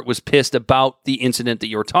Boebert was pissed about the incident that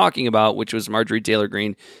you were talking about, which was Marjorie Taylor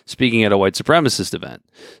Greene speaking at a white supremacist event.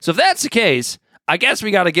 So if that's the case, I guess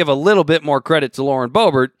we got to give a little bit more credit to Lauren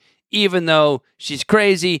Boebert, even though she's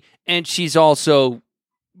crazy and she's also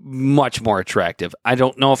much more attractive. I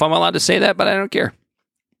don't know if I'm allowed to say that, but I don't care.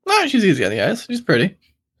 No, she's easy on the eyes. She's pretty.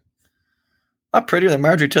 Not prettier than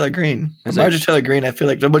Marjorie Taylor Greene. Marjorie Taylor Greene, I feel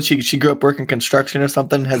like she grew up working construction or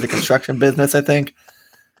something, has a construction business, I think.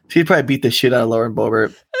 She'd probably beat the shit out of Lauren Boebert.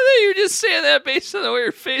 I think you're just saying that based on the way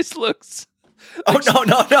her face looks. Like no!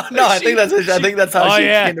 I think that's how she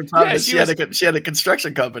came to prominence. She had a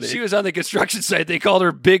construction company. She was on the construction site. They called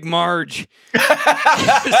her Big Marge.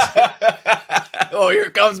 Oh, here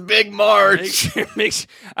comes Big Marge.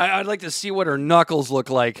 I'd like to see what her knuckles look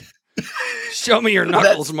like. Show me your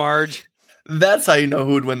knuckles, Marge. That's how you know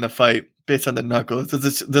who would win the fight. Based on the knuckles.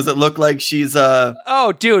 Does it look like she's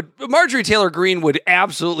Oh, dude, Marjorie Taylor Greene would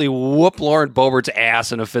absolutely whoop Lauren Boebert's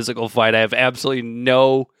ass in a physical fight. I have absolutely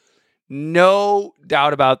no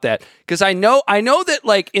doubt about that. Because I know that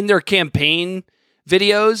like in their campaign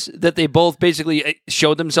videos that they both basically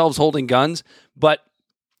showed themselves holding guns, but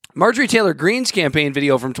Marjorie Taylor Greene's campaign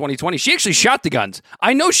video from 2020, she actually shot the guns.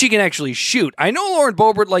 I know she can actually shoot. I know Lauren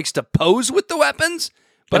Boebert likes to pose with the weapons,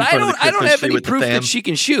 But in I front of the don't have Christmas tree any with the proof fam. that she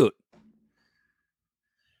can shoot.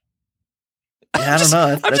 Yeah, I don't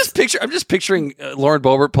know. I'm just picturing Lauren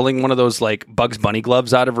Boebert pulling one of those like Bugs Bunny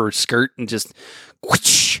gloves out of her skirt and just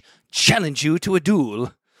whoosh, challenge you to a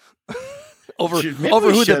duel over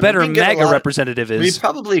who the better MAGA representative is. We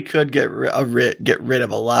probably could get rid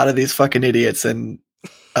of a lot of these fucking idiots in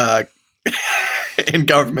in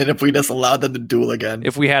government if we just allowed them to duel again.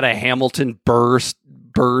 If we had a Hamilton Burr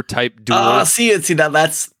type duel.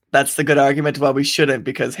 That's the good argument why we shouldn't,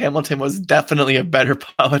 because Hamilton was definitely a better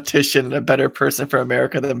politician and a better person for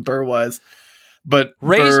America than Burr was. But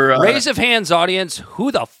raise of hands, audience.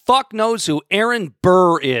 Who the fuck knows who Aaron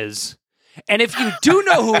Burr is? And if you do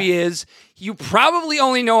know who he is, you probably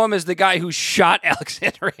only know him as the guy who shot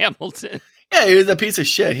Alexander Hamilton. Yeah, he was a piece of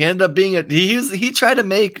shit. He ended up being he tried to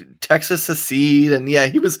make Texas secede, and yeah,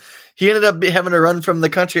 he ended up having to run from the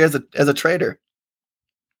country as a traitor,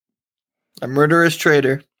 a murderous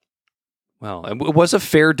traitor. Well, it was a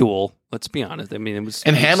fair duel. Let's be honest. I mean, it was.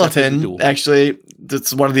 And Hamilton, actually,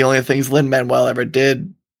 that's one of the only things Lin-Manuel ever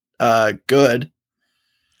did good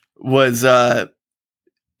was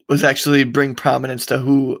actually bring prominence to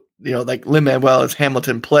who, like Lin-Manuel's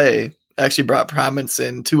Hamilton play actually brought prominence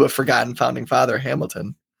into a forgotten founding father,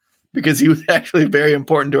 Hamilton, because he was actually very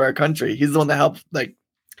important to our country. He's the one that helped, like,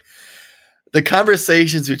 the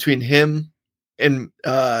conversations between him and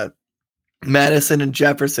Madison and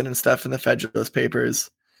Jefferson and stuff in the Federalist Papers.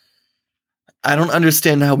 I don't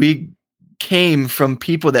understand how we came from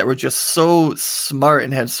people that were just so smart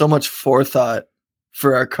and had so much forethought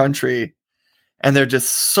for our country, and they're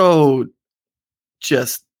just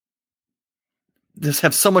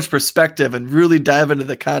have so much perspective and really dive into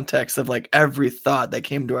the context of like every thought that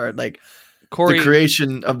came to our, like, Corey, the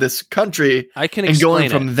creation of this country. I can explain, and going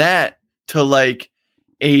it. from that to like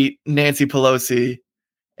a Nancy Pelosi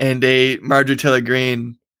and a Marjorie Taylor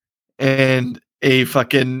Greene and a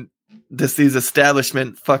fucking these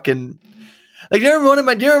establishment fucking, like, do you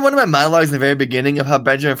remember one of my monologues in the very beginning of how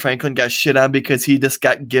Benjamin Franklin got shit on because he just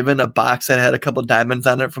got given a box that had a couple diamonds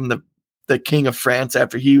on it from the King of France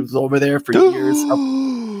after he was over there for years,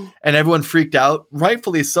 and everyone freaked out,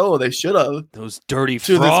 rightfully so. They should have. Those dirty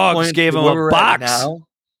frogs gave him a box. Now.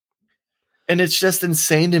 And it's just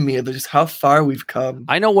insane to me just how far we've come.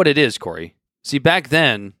 I know what it is, Corey. See, back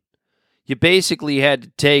then, you basically had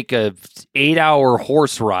to take a 8-hour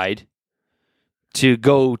horse ride to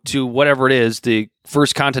go to whatever it is, the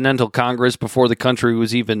First Continental Congress before the country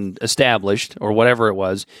was even established, or whatever it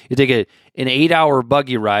was. You take an 8-hour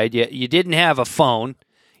buggy ride. You didn't have a phone.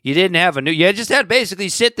 You didn't have you just had to basically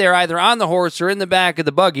sit there either on the horse or in the back of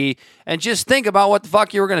the buggy and just think about what the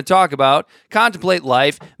fuck you were going to talk about, contemplate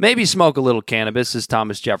life, maybe smoke a little cannabis, as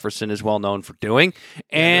Thomas Jefferson is well known for doing.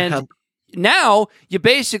 And now you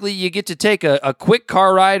get to take a quick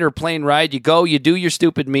car ride or plane ride. You go, you do your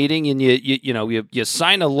stupid meeting, and you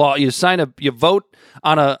sign a law, you vote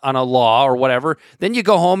on a law or whatever. Then you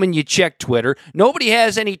go home and you check Twitter. Nobody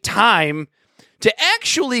has any time to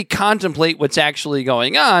actually contemplate what's actually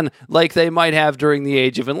going on, like they might have during the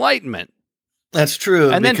Age of Enlightenment. That's true.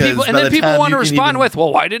 And then people want to respond with,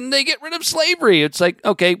 well, why didn't they get rid of slavery? It's like,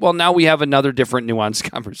 okay, well, now we have another different nuanced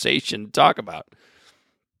conversation to talk about.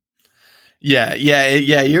 Yeah.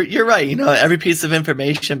 You're right. Every piece of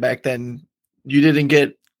information back then, you didn't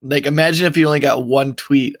get, like, imagine if you only got one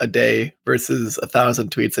tweet a day versus 1,000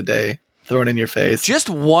 tweets a day thrown in your face. Just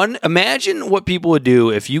one. Imagine what people would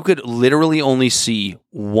do if you could literally only see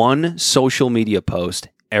one social media post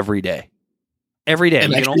every day. Every day.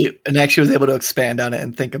 And actually was able to expand on it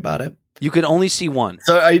and think about it. You could only see one.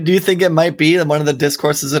 So do you think it might be that one of the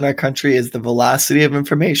discourses in our country is the velocity of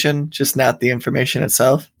information, just not the information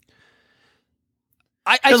itself?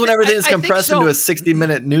 Because when everything is compressed into a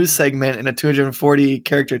 60-minute news segment and a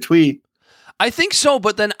 240-character tweet. I think so,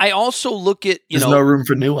 but then I also look at, there's no room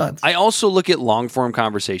for nuance. I also look at long-form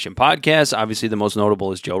conversation podcasts. Obviously, the most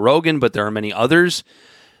notable is Joe Rogan, but there are many others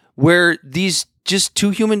where these just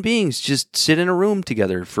two human beings just sit in a room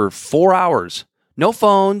together for 4 hours. No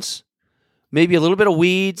phones, maybe a little bit of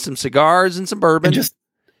weed, some cigars, and some bourbon. And just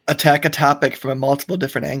attack a topic from multiple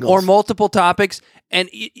different angles. Or multiple topics.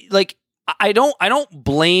 And, like, I don't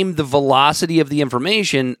blame the velocity of the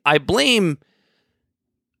information. I don't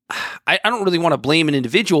really want to blame an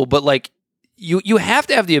individual, but like you have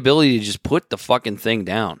to have the ability to just put the fucking thing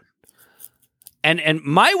down. And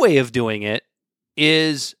my way of doing it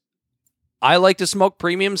is I like to smoke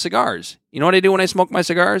premium cigars. You know what I do when I smoke my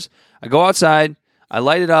cigars? I go outside, I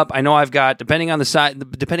light it up. I know I've got, depending on the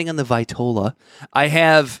Vitola, I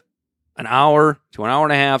have an hour to an hour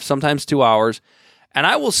and a half, sometimes 2 hours. And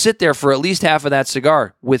I will sit there for at least half of that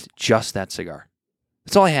cigar with just that cigar.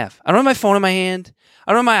 That's all I have. I don't have my phone in my hand.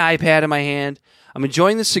 I don't have my iPad in my hand. I'm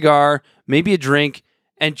enjoying the cigar, maybe a drink,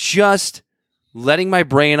 and just letting my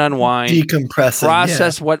brain unwind, decompressing,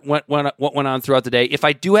 process what went on throughout the day. If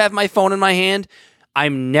I do have my phone in my hand,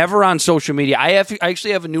 I'm never on social media. I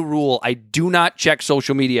actually have a new rule. I do not check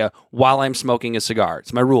social media while I'm smoking a cigar.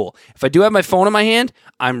 It's my rule. If I do have my phone in my hand,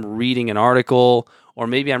 I'm reading an article or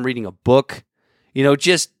maybe I'm reading a book.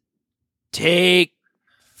 Just take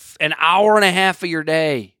an hour and a half of your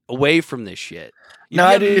day away from this shit. No,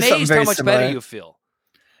 I do something very how much similar. better you feel.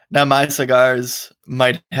 Now, my cigars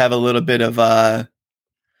might have a little bit of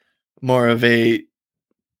more of an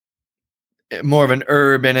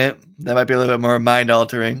herb in it. That might be a little bit more mind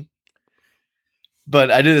altering.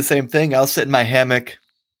 But I do the same thing. I'll sit in my hammock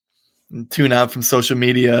and tune out from social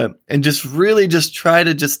media and just really just try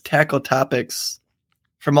to just tackle topics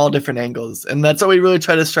from all different angles. And that's what we really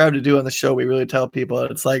try to strive to do on the show. We really tell people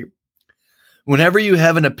it's like, whenever you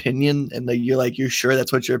have an opinion and you're sure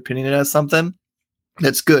that's what your opinion is something,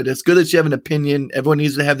 that's good. It's good that you have an opinion. Everyone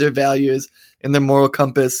needs to have their values and their moral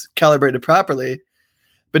compass calibrated properly.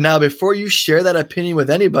 But now before you share that opinion with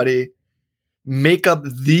anybody, make up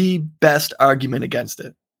the best argument against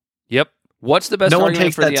it. Yep. What's the best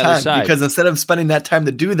argument for the other side? Because instead of spending that time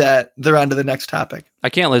to do that, they're on to the next topic. I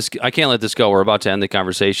can't let this go. We're about to end the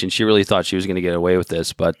conversation. She really thought she was going to get away with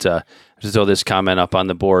this, but to throw this comment up on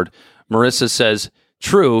the board. Marissa says,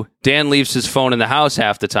 true, Dan leaves his phone in the house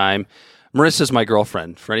half the time. Marissa's my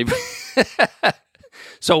girlfriend. For anybody.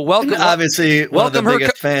 So welcome. And obviously, welcome one of the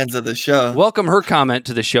biggest fans of the show. Welcome her comment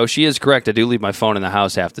to the show. She is correct. I do leave my phone in the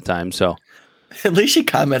house half the time. So at least she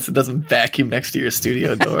comments it doesn't vacuum next to your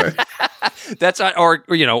studio door. That's not,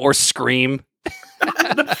 or scream.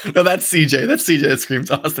 No, that's CJ. That's CJ that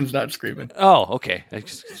screams. Austin's not screaming. Oh, okay.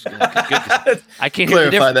 Good. I can't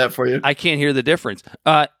clarify that for you. I can't hear the difference.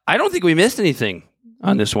 I don't think we missed anything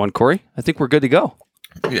on this one, Corey. I think we're good to go.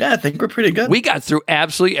 Yeah, I think we're pretty good. We got through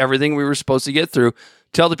absolutely everything we were supposed to get through.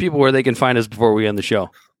 Tell the people where they can find us before we end the show.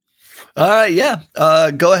 All right, yeah.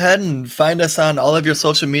 Go ahead and find us on all of your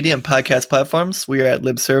social media and podcast platforms. We are at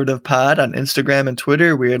Libservative Pod on Instagram and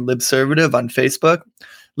Twitter. We are Libservative on Facebook.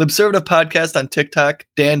 Libservative Podcast on TikTok.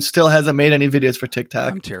 Dan still hasn't made any videos for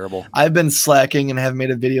TikTok. I'm terrible. I've been slacking and haven't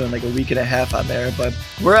made a video in like a week and a half on there, but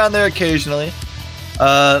we're on there occasionally.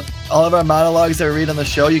 All of our monologues that we read on the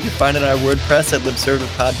show, you can find it on our WordPress at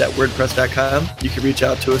libservativepod.wordpress.com. You can reach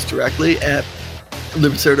out to us directly at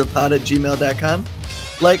libservativepod@gmail.com.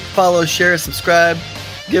 Like, follow, share, subscribe.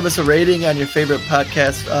 Give us a rating on your favorite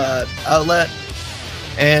podcast outlet.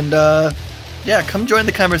 And, come join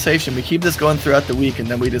the conversation. We keep this going throughout the week, and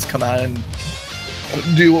then we just come on and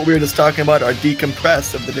do what we were just talking about, our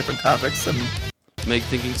decompress of the different topics, and make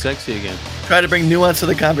thinking sexy again. Try to bring nuance to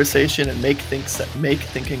the conversation and make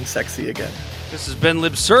thinking sexy again. This has been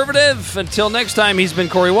Libservative. Until next time, he's been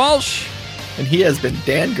Corey Walsh. And he has been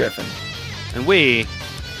Dan Griffin. And we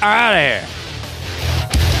are out of here.